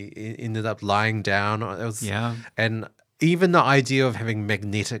would be ended up lying down. It was, and even the idea of having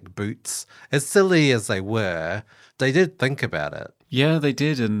magnetic boots, as silly as they were, they did think about it. Yeah, they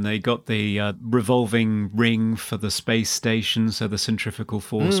did, and they got the revolving ring for the space station, so the centrifugal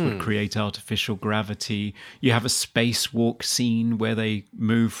force would create artificial gravity. You have a spacewalk scene where they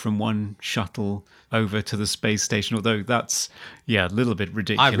move from one shuttle over to the space station, although that's, a little bit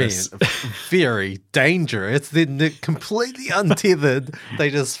ridiculous. I mean, very dangerous. They're completely untethered. They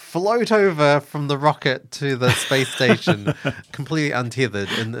just float over from the rocket to the space station, completely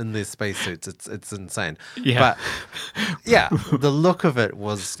untethered in their spacesuits. It's insane. Yeah. But, the look of it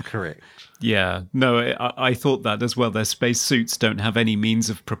was correct. Yeah, no, I thought that as well. Their spacesuits don't have any means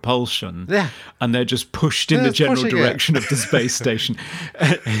of propulsion. Yeah. And they're just pushed in the general direction of the space station.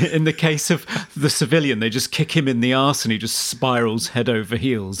 In the case of the civilian, they just kick him in the arse and he just spirals head over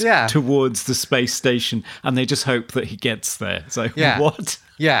heels towards the space station. And they just hope that he gets there. So, what?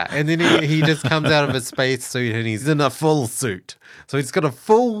 Yeah, and then he just comes out of his spacesuit and he's in a full suit. So he's got a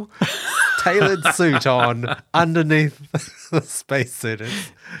full tailored suit on underneath the spacesuit.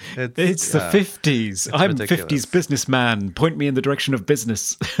 It's the 50s. I'm ridiculous. 50s businessman. Point me in the direction of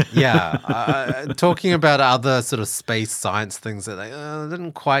business. Talking about other sort of space science things that they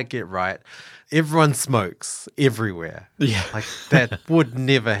didn't quite get right. Everyone smokes everywhere. Yeah. Like, that would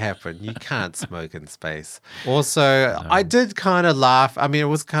never happen. You can't smoke in space. Also, I did kind of laugh. I mean, it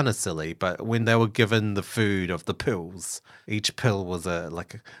was kind of silly, but when they were given the food of the pills, each pill was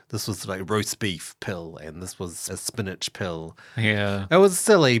this was like roast beef pill and this was a spinach pill. Yeah. It was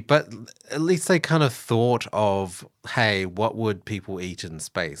silly, but at least they kind of thought of, hey, what would people eat in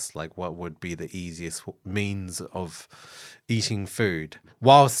space? Like, what would be the easiest means of eating food?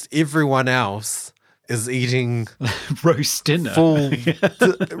 Whilst everyone else is eating roast dinner. Full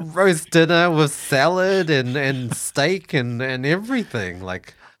roast dinner with salad and steak and everything.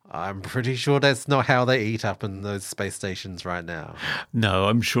 Like, I'm pretty sure that's not how they eat up in those space stations right now. No,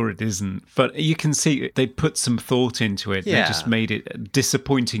 I'm sure it isn't. But you can see they put some thought into it. Yeah. They just made it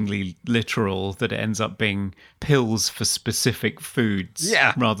disappointingly literal that it ends up being pills for specific foods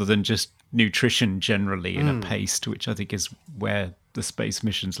rather than just nutrition generally in a paste, which I think is where the space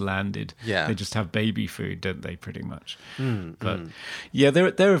missions landed. Yeah. They just have baby food, don't they, pretty much? But yeah,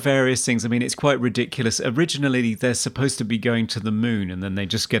 there are various things. I mean, it's quite ridiculous. Originally, they're supposed to be going to the moon, and then they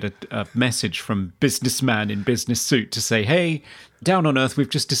just get a message from businessman in business suit to say, hey, down on Earth, we've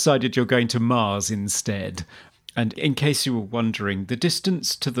just decided you're going to Mars instead. And in case you were wondering, the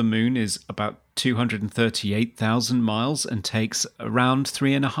distance to the moon is about 238,000 miles and takes around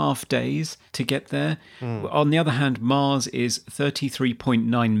 3.5 days to get there. On the other hand, Mars is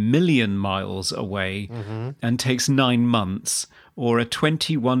 33.9 million miles away and takes 9 months, or a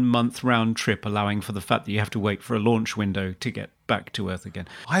 21-month round trip, allowing for the fact that you have to wait for a launch window to get back to Earth again.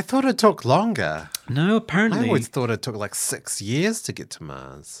 I thought it took longer. No, I apparently... always thought it took like 6 years to get to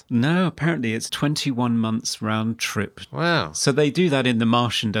Mars. No, apparently it's 21 months round trip. Wow. So they do that in The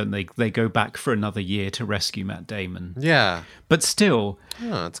Martian, don't they? They go back for another year to rescue Matt Damon. Yeah. But still,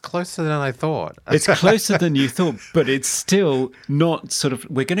 Oh, it's closer than I thought. it's closer than you thought, but it's still not sort of...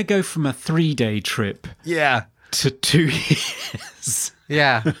 We're going to go from a 3-day trip Yeah. to 2 years.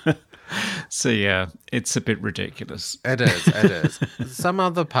 Yeah. So yeah, it's a bit ridiculous. It is. It is. Some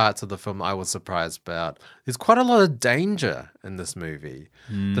other parts of the film I was surprised about. There's quite a lot of danger in this movie.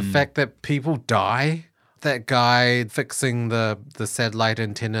 The fact that people die. That guy fixing the satellite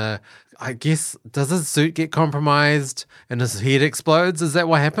antenna, I guess, does his suit get compromised and his head explodes? Is that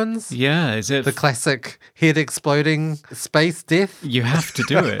what happens? Yeah, is it... The classic head exploding space death? You have to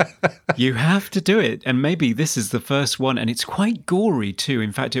do it. You have to do it. And maybe this is the first one. And it's quite gory too.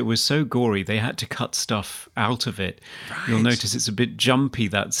 In fact, it was so gory, they had to cut stuff out of it. Right. You'll notice it's a bit jumpy,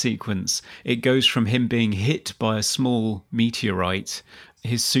 that sequence. It goes from him being hit by a small meteorite,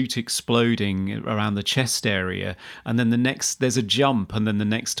 his suit exploding around the chest area, and then there's a jump, and then the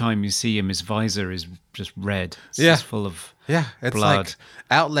next time you see him, his visor is just red. It's just full of it's blood. like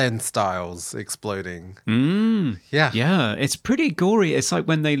Outland styles exploding. Yeah, it's pretty gory. It's like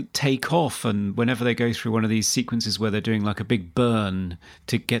when they take off, and whenever they go through one of these sequences where they're doing like a big burn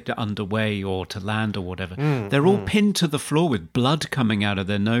to get underway or to land or whatever, they're all pinned to the floor with blood coming out of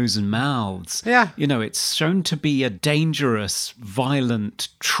their nose and mouths. Yeah. You know, it's shown to be a dangerous, violent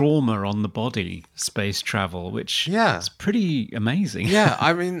trauma on the body, space travel, which is pretty amazing. Yeah,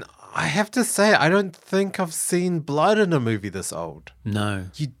 I mean, I have to say, I don't think I've seen blood in a movie this old. No.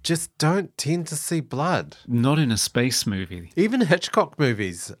 You just don't tend to see blood. Not in a space movie. Even Hitchcock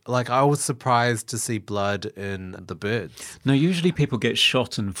movies, like I was surprised to see blood in The Birds. No, usually people get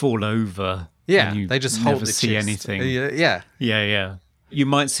shot and fall over. Yeah, and you they just never hold the see chest. anything. Yeah. Yeah. You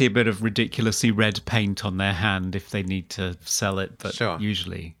might see a bit of ridiculously red paint on their hand if they need to sell it, but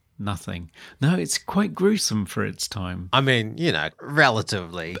usually nothing. No, it's quite gruesome for its time. I mean, you know,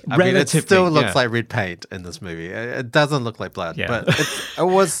 relatively. I mean, it still looks like red paint in this movie. It doesn't look like blood, but it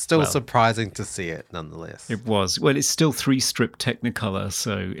was still surprising to see it nonetheless. It was. Well, it's still 3-strip Technicolor,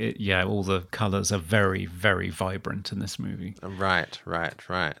 so all the colors are very, very vibrant in this movie. Right. Now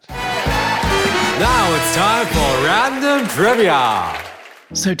it's time for Random Trivia.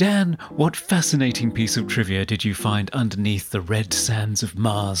 So, Dan, what fascinating piece of trivia did you find underneath the red sands of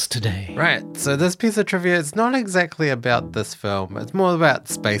Mars today? Right, so this piece of trivia is not exactly about this film. It's more about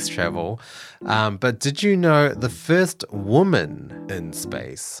space travel. But did you know the first woman in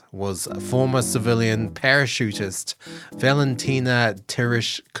space was a former civilian parachutist Valentina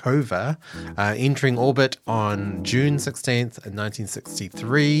Tereshkova, entering orbit on June 16th,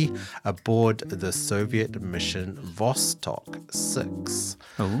 1963, aboard the Soviet mission Vostok 6.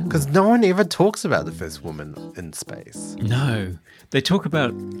 Because no one ever talks about the first woman in space. No. They talk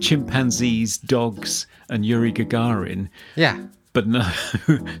about chimpanzees, dogs, and Yuri Gagarin. Yeah. But no.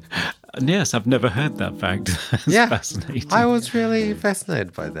 Yes, I've never heard that fact. That's fascinating. I was really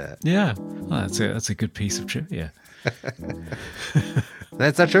fascinated by that. Yeah. Well, that's a good piece of trivia.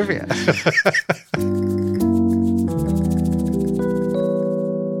 That's our trivia.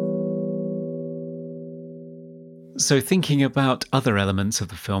 So thinking about other elements of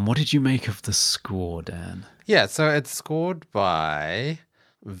the film, what did you make of the score, Dan? Yeah, so it's scored by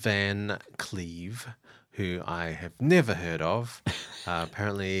Van Cleve, who I have never heard of.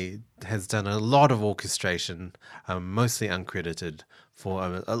 Apparently has done a lot of orchestration, mostly uncredited,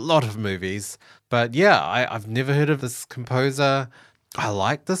 for a lot of movies. But yeah, I've never heard of this composer. I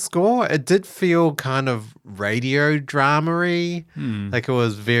like the score. It did feel kind of radio drama-y. Like it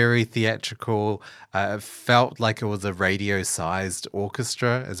was very theatrical. It felt like it was a radio-sized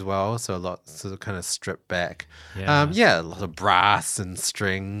orchestra as well. So a lot sort of kind of stripped back. A lot of brass and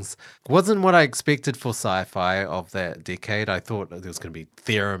strings. Wasn't what I expected for sci-fi of that decade. I thought there was going to be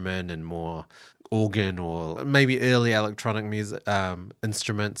theremin and more organ or maybe early electronic music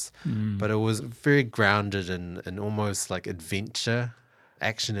instruments, but it was very grounded in almost like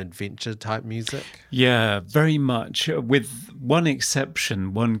action adventure type music. Yeah, very much. With one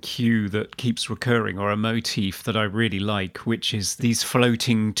exception, one cue that keeps recurring, or a motif that I really like, which is these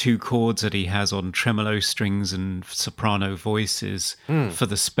floating 2 chords that he has on tremolo strings and soprano voices for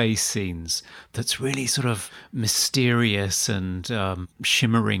the space scenes. That's really sort of mysterious and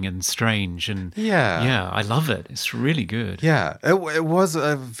shimmering and strange. And yeah, I love it. It's really good. Yeah, it was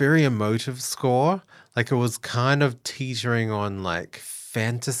a very emotive score. Like it was kind of teetering on like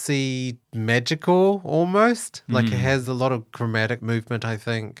fantasy magical almost. Like it has a lot of chromatic movement, I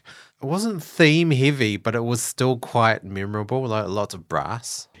think. It wasn't theme heavy, but it was still quite memorable, like lots of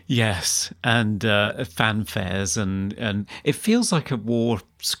brass. Yes, and fanfares, and it feels like a war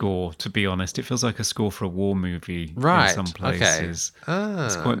score, to be honest. It feels like a score for a war movie Right, in some places. okay.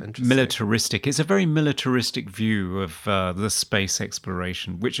 It's quite Interesting. militaristic. It's a very militaristic view of the space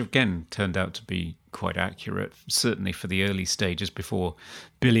exploration, which again turned out to be quite accurate, certainly for the early stages before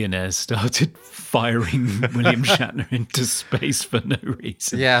billionaires started firing William Shatner into space for no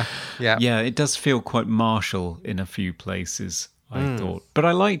reason. Yeah. Yeah, it does feel quite martial in a few places, I thought. But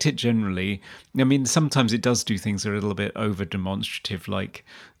I liked it generally. I mean, sometimes it does do things that are a little bit over-demonstrative, like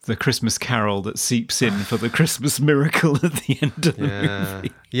the Christmas carol that seeps in for the Christmas miracle at the end of the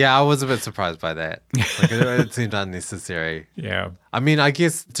movie. Yeah, I was a bit surprised by that. Like, it seemed unnecessary. Yeah. I mean, I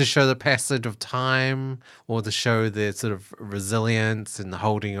guess to show the passage of time or to show their sort of resilience and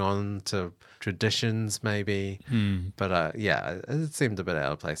holding on to traditions, maybe. But yeah, it seemed a bit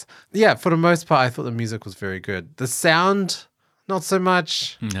out of place. Yeah, for the most part, I thought the music was very good. The sound, not so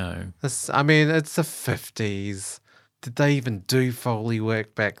much. No. I mean, it's the 50s. Did they even do Foley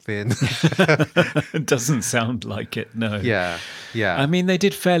work back then? It doesn't sound like it, no. Yeah. I mean, they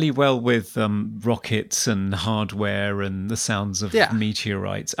did fairly well with rockets and hardware and the sounds of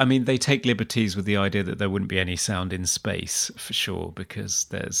meteorites. I mean, they take liberties with the idea that there wouldn't be any sound in space, for sure, because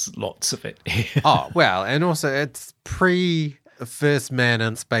there's lots of it here. Oh, well, and also it's first man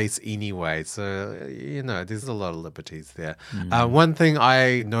in space anyway. So, there's a lot of liberties there. One thing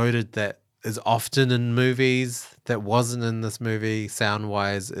I noted that is often in movies that wasn't in this movie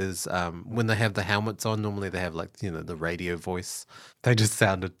sound-wise is when they have the helmets on, normally they have like, the radio voice. They just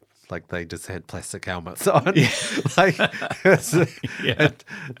sounded like they just had plastic helmets on. Yeah. The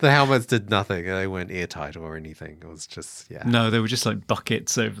helmets did nothing. They weren't airtight or anything. It was just, No, they were just like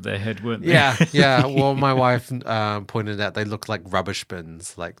buckets over their head, weren't they? Yeah. Well, my wife pointed out they look like rubbish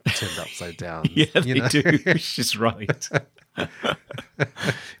bins, like turned upside down. Yeah, they do. She's right.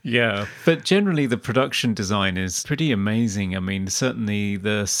 Yeah, but generally the production design is pretty amazing. I mean, certainly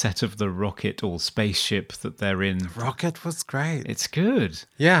the set of the rocket or spaceship that they're in. Rocket was great. It's good.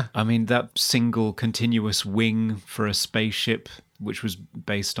 Yeah. I mean, that single continuous wing for a spaceship, which was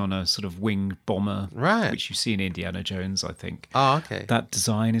based on a sort of winged bomber, Right. which you see in Indiana Jones, I think. Oh, okay. That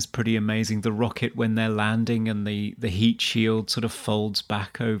design is pretty amazing. The rocket, when they're landing and the heat shield sort of folds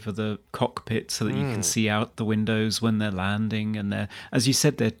back over the cockpit so that you can see out the windows when they're landing. And they're, as you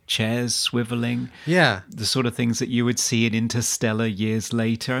said, their chairs swiveling. Yeah. The sort of things that you would see in Interstellar years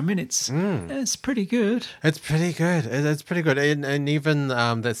later. I mean, it's pretty good. It's pretty good. It's pretty good. And even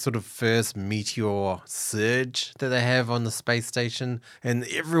that sort of first meteor surge that they have on the space station, and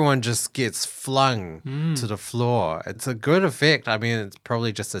everyone just gets flung to the floor. It's a good effect. I mean, it's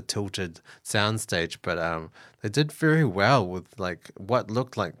probably just a tilted soundstage, but they did very well with like what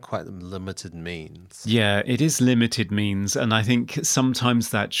looked like quite limited means. Yeah, it is limited means, and I think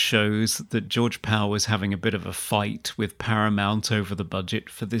sometimes that shows that George Powell was having a bit of a fight with Paramount over the budget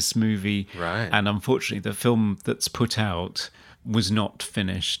for this movie. Right. And unfortunately, the film that's put out was not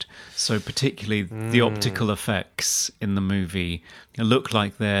finished. So particularly the optical effects in the movie look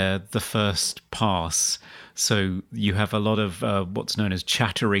like they're the first pass. So you have a lot of what's known as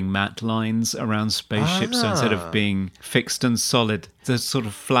chattering matte lines around spaceships. So instead of being fixed and solid, there's sort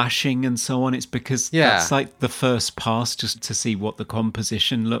of flashing and so on. It's because that's like the first pass just to see what the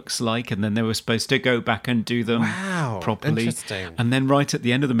composition looks like. And then they were supposed to go back and do them properly. Interesting. And then right at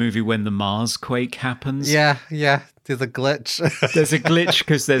the end of the movie, when the Mars quake happens, Yeah. There's a glitch. there's a glitch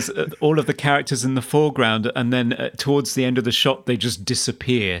because there's all of the characters in the foreground, and then towards the end of the shot, they just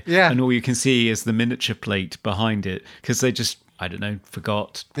disappear. Yeah. And all you can see is the miniature plate behind it because they just, I don't know,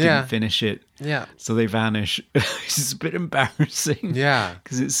 forgot, didn't finish it. Yeah. So they vanish. It's a bit embarrassing. Yeah.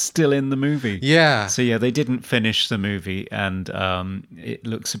 Because it's still in the movie. Yeah. So yeah, they didn't finish the movie, and it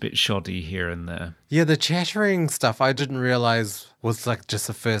looks a bit shoddy here and there. Yeah, the chattering stuff, I didn't realize was like just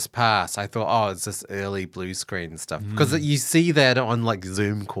a first pass. I thought, oh, it's this early blue screen stuff. Because you see that on like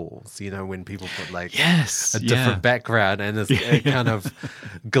Zoom calls, when people put like Yes, a different background and it kind of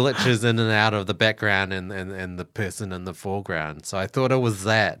glitches in and out of the background and the person in the foreground. So I thought it was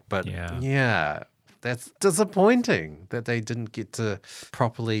that. But yeah, that's disappointing that they didn't get to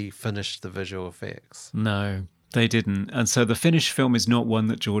properly finish the visual effects. No, they didn't. And so the finished film is not one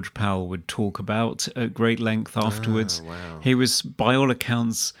that George Powell would talk about at great length afterwards. Wow. He was, by all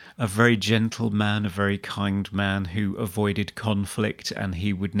accounts, a very gentle man, a very kind man who avoided conflict, and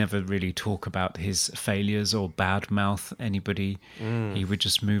he would never really talk about his failures or badmouth anybody. He would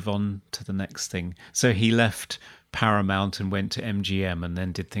just move on to the next thing. So he left Paramount and went to MGM and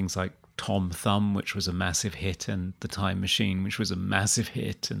then did things like Tom Thumb, which was a massive hit, and The Time Machine, which was a massive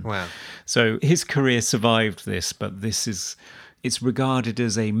hit. And Wow. so his career survived this, but it's regarded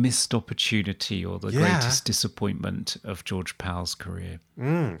as a missed opportunity or the greatest disappointment of George Powell's career.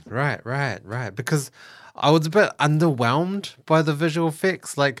 Right. Because I was a bit underwhelmed by the visual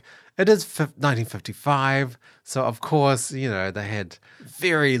effects. Like, it is 1955, so of course, they had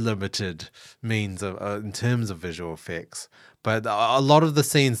very limited means in terms of visual effects. But a lot of the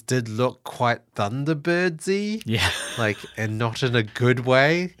scenes did look quite Thunderbirdsy. Yeah. And not in a good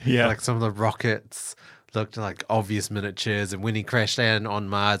way. Yeah. Like some of the rockets looked like obvious miniatures. And when he crash landed on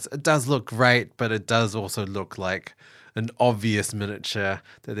Mars, it does look great, but it does also look like an obvious miniature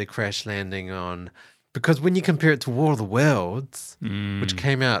that they're crash landing on. Because when you compare it to War of the Worlds, which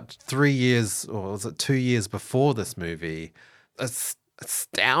came out 3 years, or was it 2 years before this movie, it's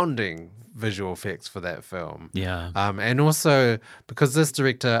astounding visual effects for that film. Yeah. And also because this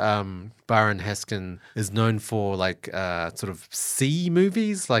director, Byron Haskin, is known for sort of sea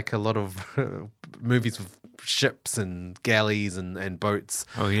movies, like a lot of movies with ships and galleys and boats.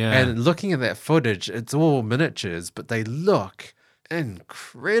 Oh, yeah. And looking at that footage, it's all miniatures, but they look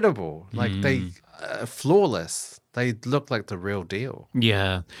incredible. Like they flawless. They look like the real deal.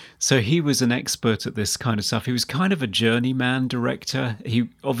 Yeah. So he was an expert at this kind of stuff. He was kind of a journeyman director. He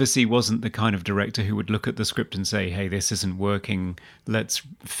obviously wasn't the kind of director who would look at the script and say, hey, this isn't working. Let's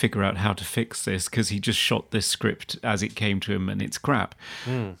figure out how to fix this, because he just shot this script as it came to him and it's crap.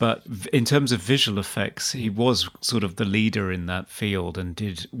 But in terms of visual effects, he was sort of the leader in that field and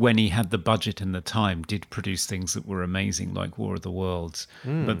did, when he had the budget and the time, did produce things that were amazing like War of the Worlds.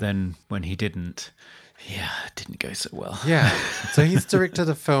 But then when he didn't, yeah, it didn't go so well. Yeah. So he's directed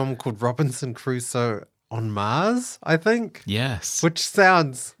a film called Robinson Crusoe on Mars, I think. Yes. Which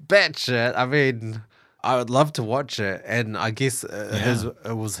sounds batshit. I mean, I would love to watch it. And I guess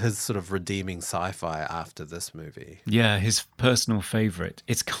it was his sort of redeeming sci-fi after this movie. Yeah, his personal favorite.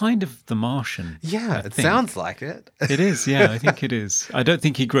 It's kind of The Martian. Yeah, I it think. sounds like it. It is, yeah, I think it is. I don't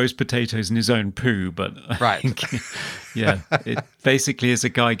think he grows potatoes in his own poo, but Right. Yeah, it basically is a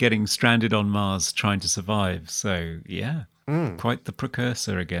guy getting stranded on Mars trying to survive. So, yeah, quite the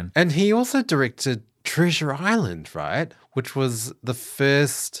precursor again. And he also directed Treasure Island, right? Which was the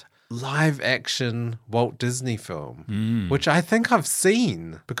first live action Walt Disney film, which I think I've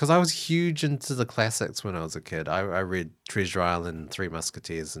seen because I was huge into the classics when I was a kid. I read Treasure Island, Three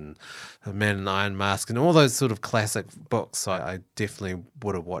Musketeers, and Man in the Iron Mask, and all those sort of classic books. So I definitely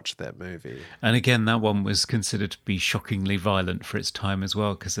would have watched that movie. And again, that one was considered to be shockingly violent for its time as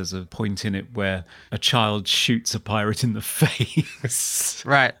well, because there's a point in it where a child shoots a pirate in the face.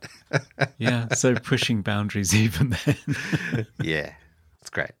 Right. Yeah, so pushing boundaries even then. Yeah, it's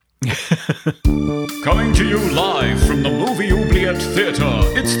great. Coming to you live from the Movie Oubliette Theatre,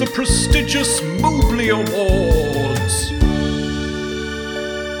 it's the prestigious Mobley Awards.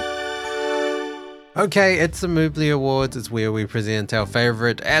 Okay, it's the Mobley Awards. It's where we present our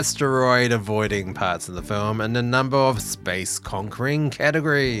favorite asteroid-avoiding parts of the film in a number of space-conquering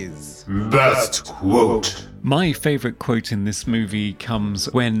categories. Best quote. My favourite quote in this movie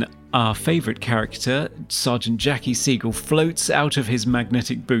comes when our favourite character, Sergeant Jackie Siegel, floats out of his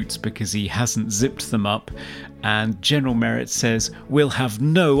magnetic boots because he hasn't zipped them up, and General Merritt says, "We'll have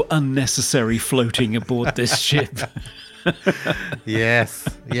no unnecessary floating aboard this ship." Yes,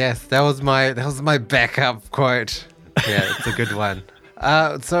 that was my backup quote. Yeah, it's a good one.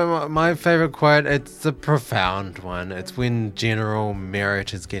 So my favorite quote, it's a profound one. It's when General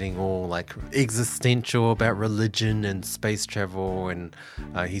Merritt is getting all like existential about religion and space travel, and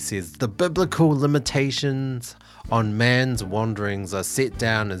he says the biblical limitations on man's wanderings are set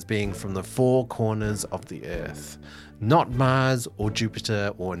down as being from the four corners of the earth, not Mars or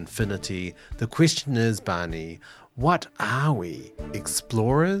Jupiter or infinity. The question is, Barney, what are we?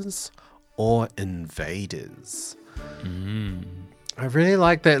 Explorers or invaders? I really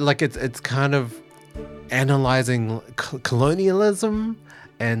like that. Like it's kind of analyzing colonialism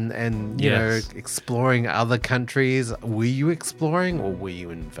and you Yes. know, exploring other countries. Were you exploring or were you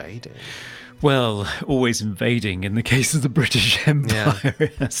invading? Well, always invading in the case of the British Empire,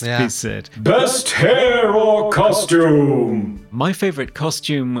 it has to Yeah. be said. Best hair or costume? My favourite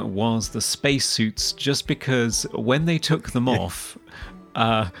costume was the spacesuits, just because when they took them off,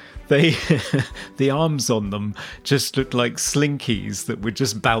 they the arms on them just looked like slinkies that would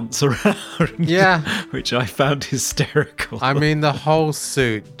just bounce around. Yeah. Which I found hysterical. I mean, the whole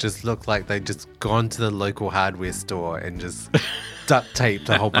suit just looked like they'd just gone to the local hardware store and just duct taped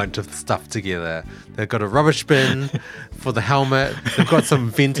a whole bunch of stuff together. They've got a rubbish bin for the helmet. They've got some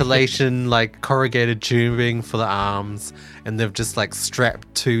ventilation, like corrugated tubing for the arms, and they've just like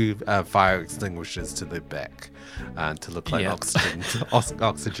strapped two fire extinguishers to their back to look like Yeah.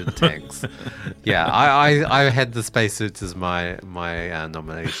 oxygen tanks. Yeah, I had the spacesuits as my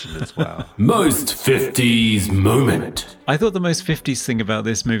nomination as well. Most 50s moment. I thought the most 50s thing about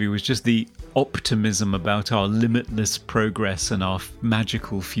this movie was just the optimism about our limitless progress and our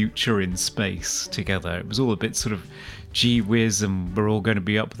magical future in space together. It was all a bit sort of gee whiz, and we're all going to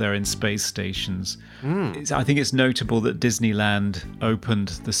be up there in space stations. I think it's notable that Disneyland opened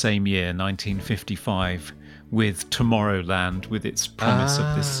the same year, 1955, with Tomorrowland, with its promise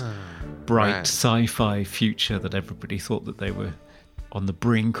of this bright right. sci-fi future that everybody thought that they were on the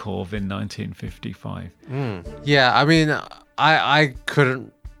brink of in 1955. Yeah, I mean, I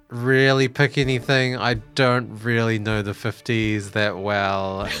couldn't really pick anything. I don't really know the 50s that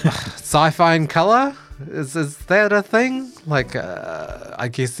well. Sci-fi in color? Is that a thing? Like, I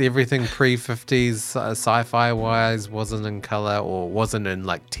guess everything pre-50s sci-fi wise wasn't in color or wasn't in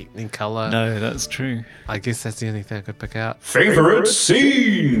like Technicolor. No, that's true. I guess that's the only thing I could pick out. Favorite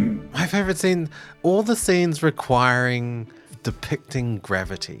scene? My favorite scene, all the scenes depicting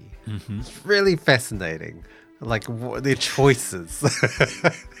gravity. It's really fascinating. Like their choices.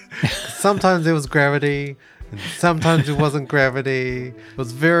 Sometimes there was gravity, and sometimes it wasn't gravity. It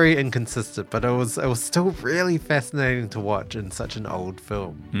was very inconsistent, but it was still really fascinating to watch in such an old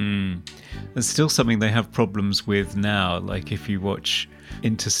film. There's still something they have problems with now. Like if you watch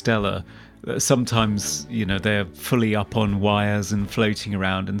Interstellar, sometimes, you know, they're fully up on wires and floating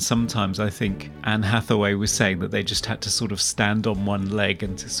around. And sometimes I think Anne Hathaway was saying that they just had to sort of stand on one leg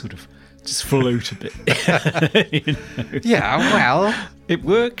and to sort of just float a bit. You know? Yeah, well. It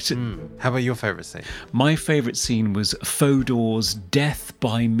worked. How about your favorite scene? My favourite scene was Fodor's death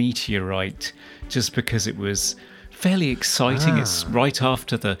by meteorite, just because it was fairly exciting. It's right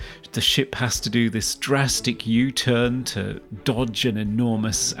after the ship has to do this drastic U-turn to dodge an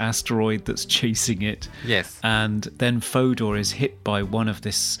enormous asteroid that's chasing it. Yes. And then Fodor is hit by one of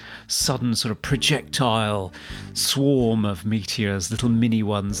this sudden sort of projectile swarm of meteors, little mini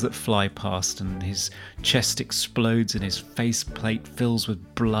ones that fly past, and his chest explodes and his faceplate fills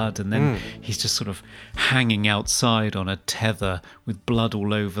with blood, and then he's just sort of hanging outside on a tether with blood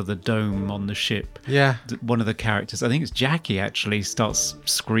all over the dome on the ship. Yeah. One of the characters, I think it's Jackie, actually starts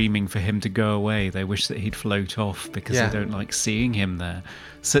screaming for him to go away. They wish that he'd float off because Yeah. they don't like seeing him there.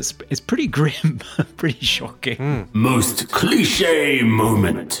 So it's pretty grim, pretty shocking. Most cliche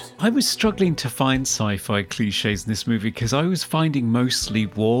moment. I was struggling to find sci-fi cliches in this movie because I was finding mostly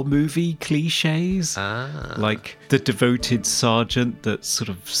war movie cliches. Like the devoted sergeant that sort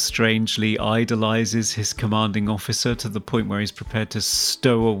of strangely idolizes his commanding officer to the point where he's prepared to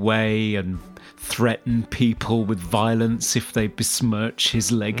stow away and threaten people with violence if they besmirch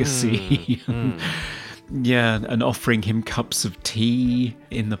his legacy. Yeah, and offering him cups of tea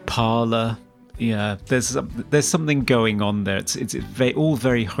in the parlor. Yeah, there's something going on there. It's all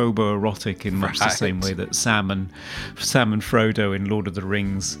very homoerotic in much the same way that Sam and Frodo in Lord of the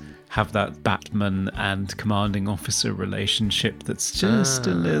Rings have that Batman and commanding officer relationship that's just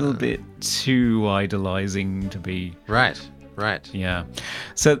a little bit too idolizing to be. Right. Yeah.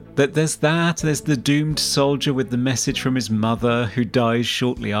 So there's that. There's the doomed soldier with the message from his mother who dies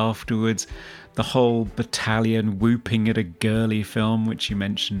shortly afterwards. The whole battalion whooping at a girly film, which you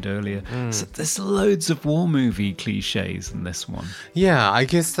mentioned earlier. So there's loads of war movie cliches in this one. Yeah, I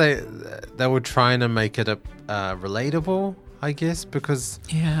guess they were trying to make it relatable, I guess, because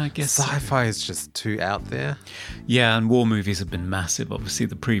Yeah, I guess so. sci-fi is just too out there. Yeah, and war movies have been massive, obviously,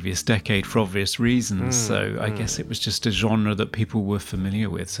 the previous decade for obvious reasons. So I guess it was just a genre that people were familiar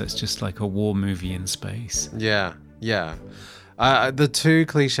with. So it's just like a war movie in space. Yeah. The two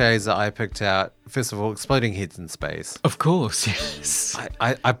cliches that I picked out, first of all, exploding heads in space. Of course, yes.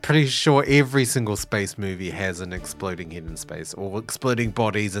 I'm pretty sure every single space movie has an exploding head in space or exploding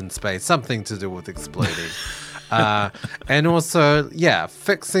bodies in space, something to do with exploding. And also, yeah,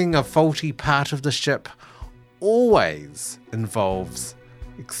 fixing a faulty part of the ship always involves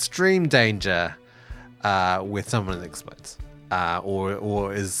extreme danger where someone explodes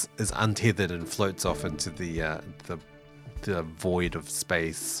or is untethered and floats off into the void of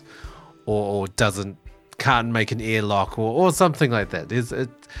space or can't make an airlock or something like that.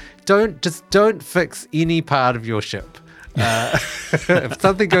 Don't fix any part of your ship. If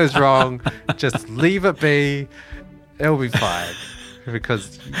something goes wrong, just leave it be. It'll be fine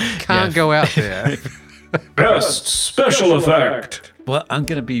because you can't go out there. Best special effect. Well, I'm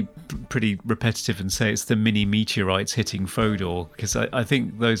going to be pretty repetitive and say it's the mini meteorites hitting Fodor, because I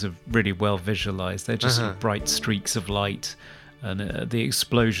think those are really well visualized. They're just sort of bright streaks of light, and the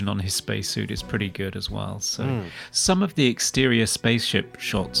explosion on his spacesuit is pretty good as well. So some of the exterior spaceship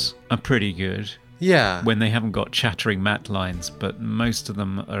shots are pretty good. Yeah. When they haven't got chattering matte lines, but most of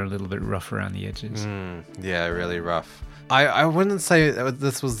them are a little bit rough around the edges. Yeah, really rough. I wouldn't say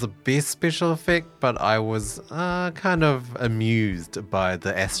this was the best special effect, but I was kind of amused by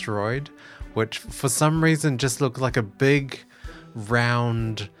the asteroid, which for some reason just looked like a big,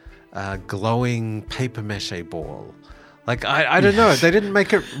 round, glowing paper mache ball. Like, I don't know, they didn't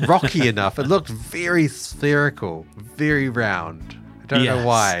make it rocky enough. It looked very spherical, very round. I don't know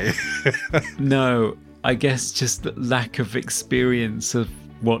why. No, I guess just the lack of experience of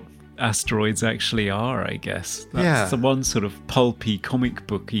what asteroids actually are, I guess. That's the one sort of pulpy comic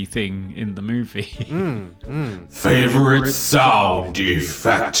booky thing in the movie. Favorite sound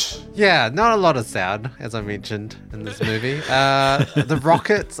effect. Yeah, not a lot of sound, as I mentioned in this movie. The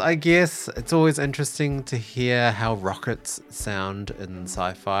rockets, I guess, it's always interesting to hear how rockets sound in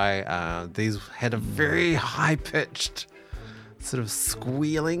sci-fi. These had a very high-pitched sort of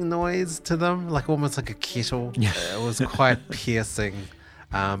squealing noise to them, like almost like a kettle. It was quite piercing.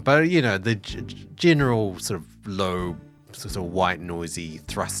 But, you know, the general sort of low, sort of white, noisy,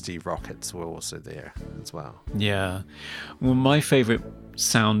 thrusty rockets were also there as well. Yeah. Well, my favorite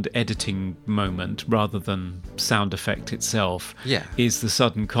sound editing moment, rather than sound effect itself, is the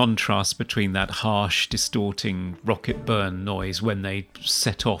sudden contrast between that harsh, distorting rocket burn noise when they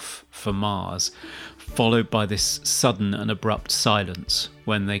set off for Mars, followed by this sudden and abrupt silence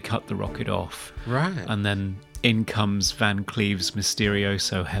when they cut the rocket off. Right. And then in comes Van Cleve's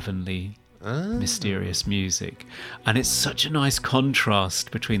mysterioso heavenly mysterious music, and it's such a nice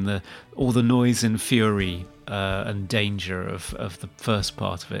contrast between all the noise and fury and danger of the first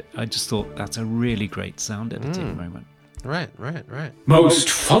part of it. I just thought that's a really great sound editing moment. Right. Most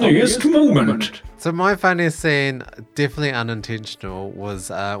funniest moment. So my funniest scene, definitely unintentional, was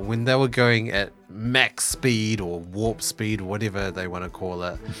when they were going at max speed or warp speed, whatever they want to call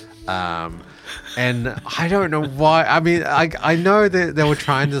it. And I don't know why. I mean, I know that they were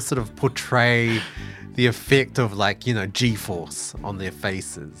trying to sort of portray the effect of, like, you know, G-force on their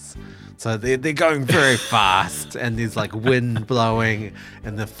faces. So they're going very fast, and there's like wind blowing,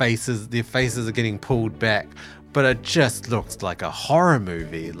 and their faces are getting pulled back. But it just looked like a horror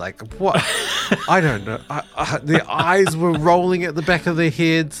movie. Like, what? I don't know. Their eyes were rolling at the back of their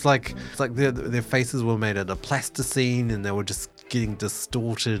heads. Like, it's like their faces were made out of plasticine, and they were just getting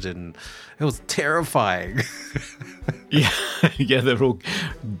distorted, and it was terrifying. Yeah, they're all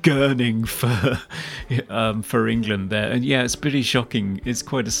gurning for England there, and yeah, it's pretty shocking. It's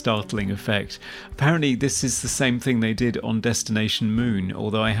quite a startling effect. Apparently, this is the same thing they did on Destination Moon.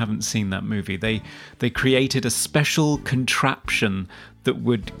 Although I haven't seen that movie, they created a special contraption that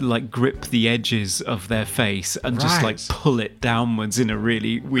would like grip the edges of their face and just like pull it downwards in a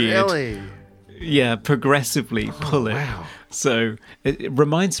really weird. Yeah, progressively pull it. Wow. So it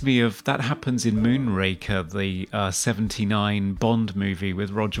reminds me of that happens in Moonraker, the 79 Bond movie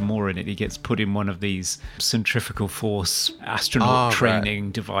with Roger Moore in it. He gets put in one of these centrifugal force astronaut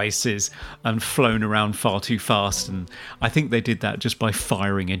training devices and flown around far too fast. And I think they did that just by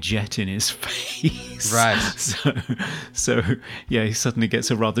firing a jet in his face. Right. So yeah, he suddenly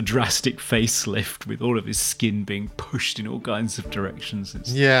gets a rather drastic facelift with all of his skin being pushed in all kinds of directions.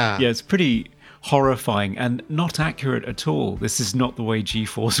 It's pretty horrifying and not accurate at all. This is not the way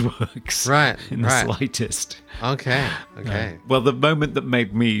G-force works in the slightest. Okay. Well, the moment that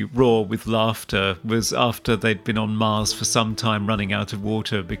made me roar with laughter was after they'd been on Mars for some time running out of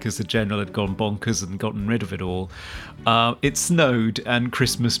water because the general had gone bonkers and gotten rid of it all. It snowed and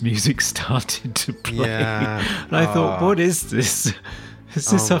Christmas music started to play. And I thought, what is this?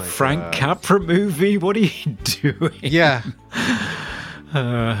 Is this a Frank Capra movie? What are you doing? Yeah.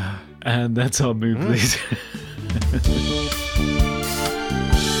 And that's our movies.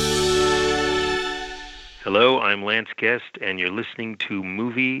 Hello, I'm Lance Guest, and you're listening to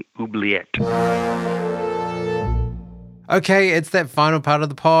Movie Oubliette. Okay, it's that final part of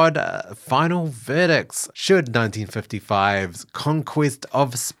the pod. Final verdicts. Should 1955's conquest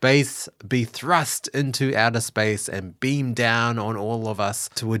of space be thrust into outer space and beam down on all of us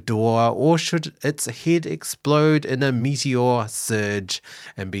to adore, or should its head explode in a meteor surge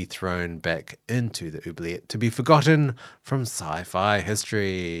and be thrown back into the oubliette to be forgotten from sci-fi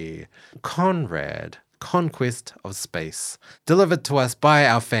history? Conrad. Conquest of Space. Delivered to us by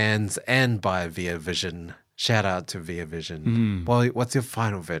our fans and by Via Vision. Shout out to Via Vision. Well, what's your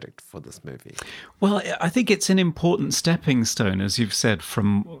final verdict for this movie? Well, I think it's an important stepping stone, as you've said,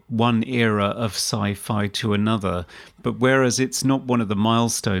 from one era of sci-fi to another. But whereas it's not one of the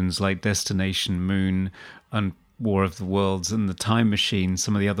milestones like Destination Moon and War of the Worlds and The Time Machine,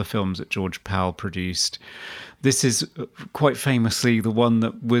 some of the other films that George Pal produced, this is quite famously the one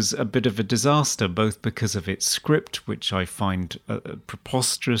that was a bit of a disaster, both because of its script, which I find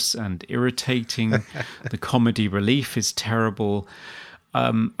preposterous and irritating. The comedy relief is terrible.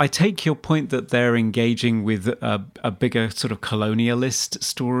 I take your point that they're engaging with a bigger sort of colonialist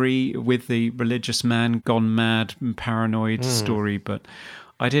story with the religious man gone mad and paranoid story, but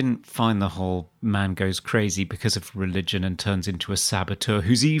I didn't find the whole man goes crazy because of religion and turns into a saboteur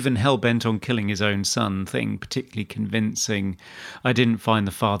who's even hell-bent on killing his own son thing particularly convincing. I didn't find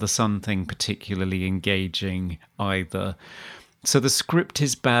the father-son thing particularly engaging either. So the script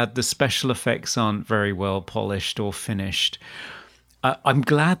is bad, the special effects aren't very well polished or finished. I'm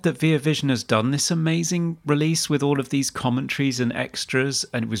glad that Via Vision has done this amazing release with all of these commentaries and extras,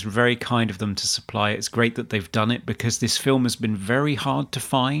 and it was very kind of them to supply it. It's great that they've done it because this film has been very hard to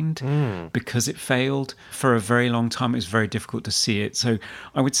find because it failed for a very long time. It was very difficult to see it. So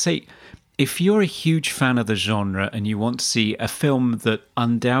I would say if you're a huge fan of the genre and you want to see a film that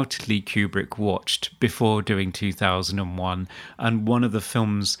undoubtedly Kubrick watched before doing 2001, and one of the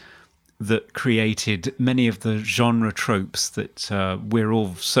films that created many of the genre tropes that we're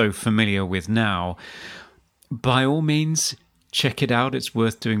all so familiar with now, by all means, check it out. It's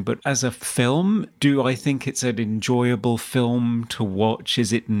worth doing. But as a film, do I think it's an enjoyable film to watch?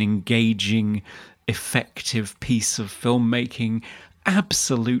 Is it an engaging, effective piece of filmmaking?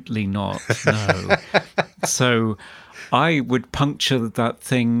 Absolutely not, no. So I would puncture that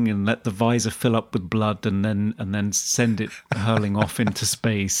thing and let the visor fill up with blood and then send it hurling off into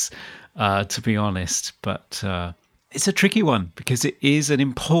space. To be honest, but it's a tricky one because it is an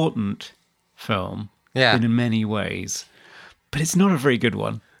important film in many ways, but it's not a very good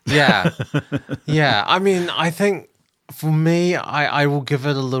one. Yeah. I mean, I think for me, I will give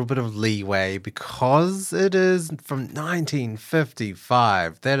it a little bit of leeway because it is from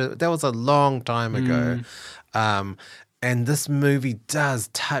 1955. That was a long time ago. And this movie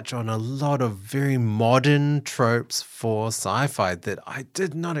does touch on a lot of very modern tropes for sci-fi that I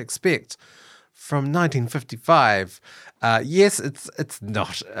did not expect from 1955. Yes, it's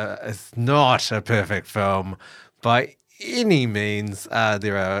not a perfect film by any means.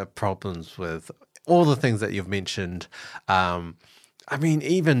 There are problems with all the things that you've mentioned. I mean,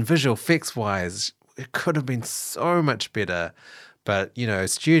 even visual effects wise, it could have been so much better. But, you know,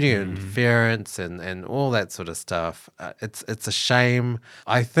 studio interference and all that sort of stuff, it's a shame.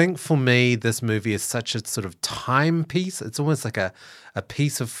 I think for me, this movie is such a sort of timepiece. It's almost like a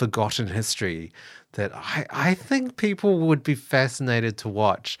piece of forgotten history that I think people would be fascinated to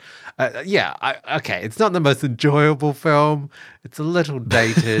watch. Okay, it's not the most enjoyable film. It's a little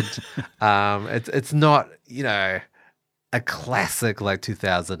dated. It's not, you know, a classic like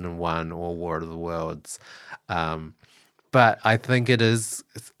 2001 or War of the Worlds. But I think it's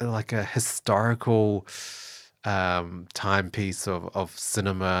like a historical timepiece of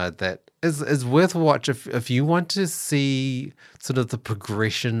cinema that is worth a watch if you want to see sort of the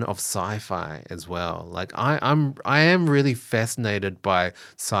progression of sci-fi as well. Like I am really fascinated by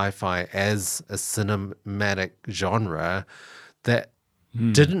sci-fi as a cinematic genre that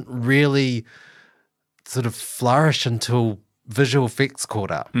didn't really sort of flourish until visual effects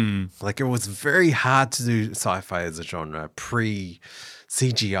caught up. Like it was very hard to do sci-fi as a genre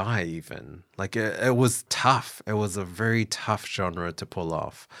pre-CGI even. Like it was tough. It was a very tough genre to pull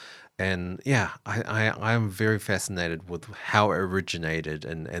off. And yeah, I'm very fascinated with how it originated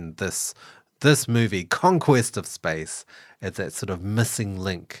and this movie, Conquest of Space, is that sort of missing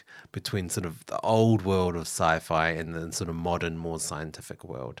link between sort of the old world of sci-fi and the sort of modern, more scientific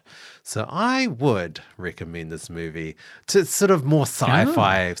world. So I would recommend this movie to sort of more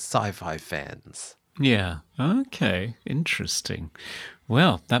sci-fi fans. Yeah. Okay. Interesting.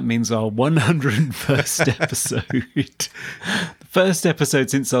 Well, that means our 101st episode. The first episode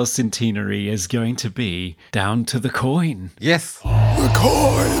since our centenary is going to be Down to the Coin. Yes. The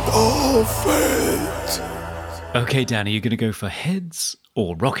Coin of Fate. Okay, Danny, you're going to go for heads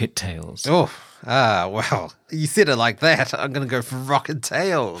or rocket tails? Well, you said it like that. I'm going to go for rocket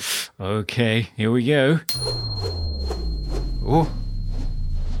tails. Okay, here we go. Ooh.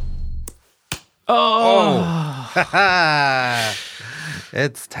 Oh.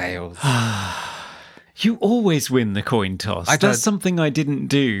 It's tails. You always win the coin toss. That's something I didn't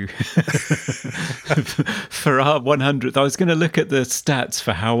do for our 100th. I was going to look at the stats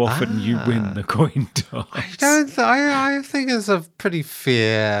for how often you win the coin toss. I think it's a pretty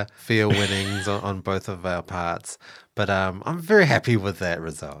fair winnings on both of our parts. But I'm very happy with that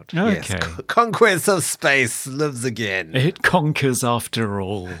result. Okay. Yes, Conquest of Space lives again. It conquers after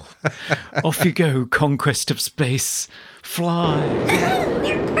all. Off you go, Conquest of Space. Fly.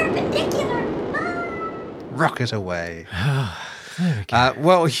 They're perpendicular. Rocket away.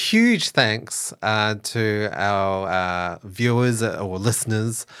 Well, huge thanks to our viewers or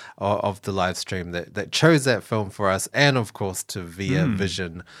listeners of the live stream that chose that film for us, and of course to Via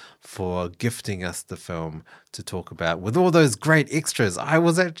Vision for gifting us the film to talk about with all those great extras.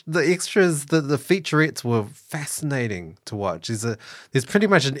 The extras, the featurettes were fascinating to watch. There's pretty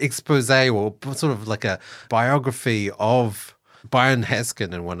much an expose or sort of like a biography of Byron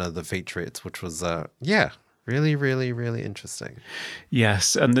Haskin in one of the featurettes, which was really, really, really interesting.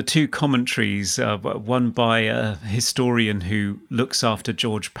 Yes, and the two commentaries, one by a historian who looks after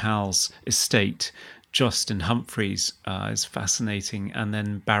George Pal's estate, Justin Humphreys, is fascinating, and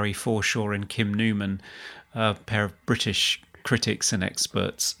then Barry Forshaw and Kim Newman, a pair of British critics and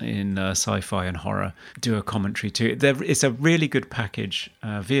experts in sci-fi and horror, do a commentary too. It's a really good package.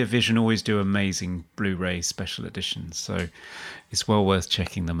 Via Vision always do amazing Blu-ray special editions, so it's well worth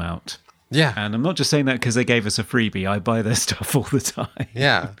checking them out. Yeah. And I'm not just saying that because they gave us a freebie. I buy their stuff all the time.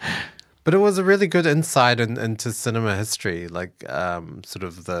 Yeah. But it was a really good insight into cinema history, like sort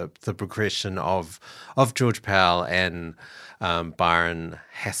of the progression of George Pal and Byron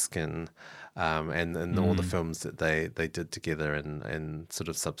Haskin, and all the films that they did together and sort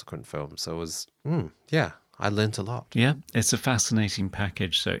of subsequent films. So it was, I learnt a lot. Yeah, it's a fascinating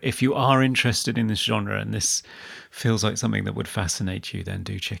package. So if you are interested in this genre and this feels like something that would fascinate you, then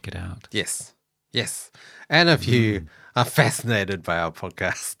do check it out. Yes. And if you are fascinated by our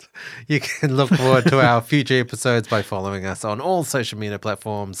podcast, you can look forward to our future episodes by following us on all social media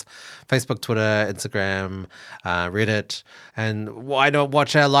platforms, Facebook, Twitter, Instagram, Reddit, and why not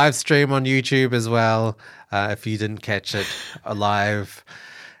watch our live stream on YouTube as well if you didn't catch it live.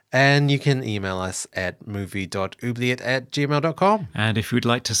 And you can email us at movie.oubliette@gmail.com. And if you'd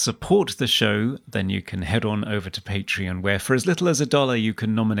like to support the show, then you can head on over to Patreon, where for as little as $1, you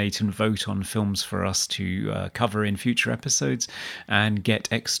can nominate and vote on films for us to cover in future episodes and get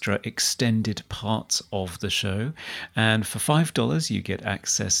extra extended parts of the show. And for $5, you get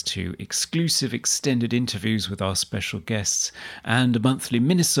access to exclusive extended interviews with our special guests and a monthly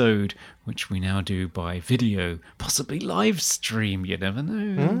minisode, which we now do by video, possibly live stream. You never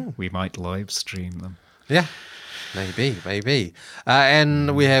know. We might live stream them. Yeah, maybe.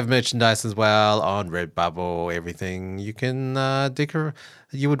 And we have merchandise as well on Redbubble, everything you can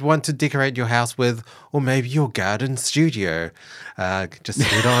you would want to decorate your house with, or maybe your garden studio. Just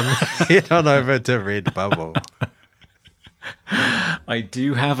head on over to Redbubble. I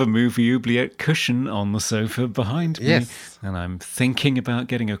do have a Movie Oubliette cushion on the sofa behind me. Yes. And I'm thinking about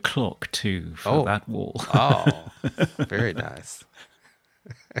getting a clock too for that wall. Oh, very nice.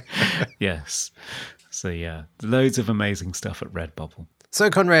 Yes. So yeah, loads of amazing stuff at Redbubble. So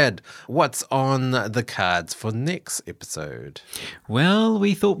Conrad, what's on the cards for next episode? Well,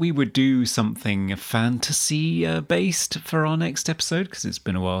 we thought we would do something fantasy-based for our next episode, because it's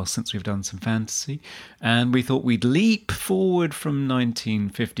been a while since we've done some fantasy. And we thought we'd leap forward from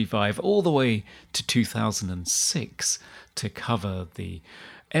 1955 all the way to 2006 to cover the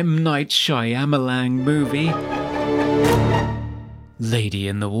M. Night Shyamalan movie, Lady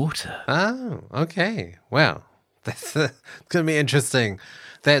in the Water. Oh, okay. Wow. That's going to be interesting.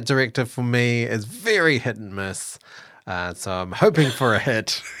 That director for me is very hit and miss. So I'm hoping for a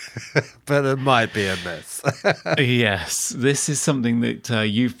hit, but it might be a miss. Yes, this is something that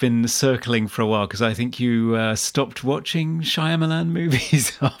you've been circling for a while, because I think you stopped watching Shyamalan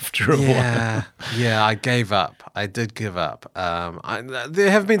movies after a while. Yeah, I gave up. I did give up. There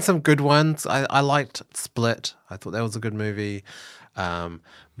have been some good ones. I liked Split. I thought that was a good movie.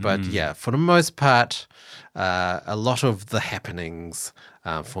 But yeah, for the most part, a lot of the happenings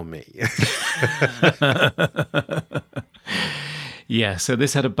for me. Yeah, so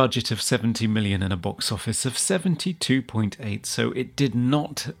this had a budget of 70 million and a box office of 72.8, so it did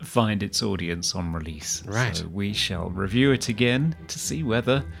not find its audience on release. Right. So we shall review it again to see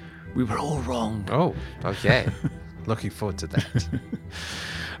whether We were all wrong. Oh, okay. Looking forward to that.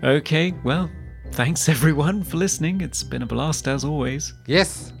 Okay, well, thanks everyone for listening. It's been a blast as always.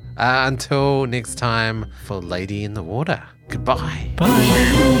 Yes. Until next time for Lady in the Water. Goodbye.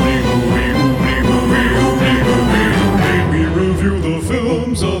 We review the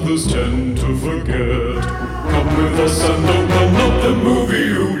films others tend to forget. Come with us and open up the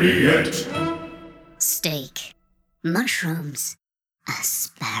movie oubliette. Steak, mushrooms,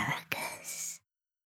 asparagus.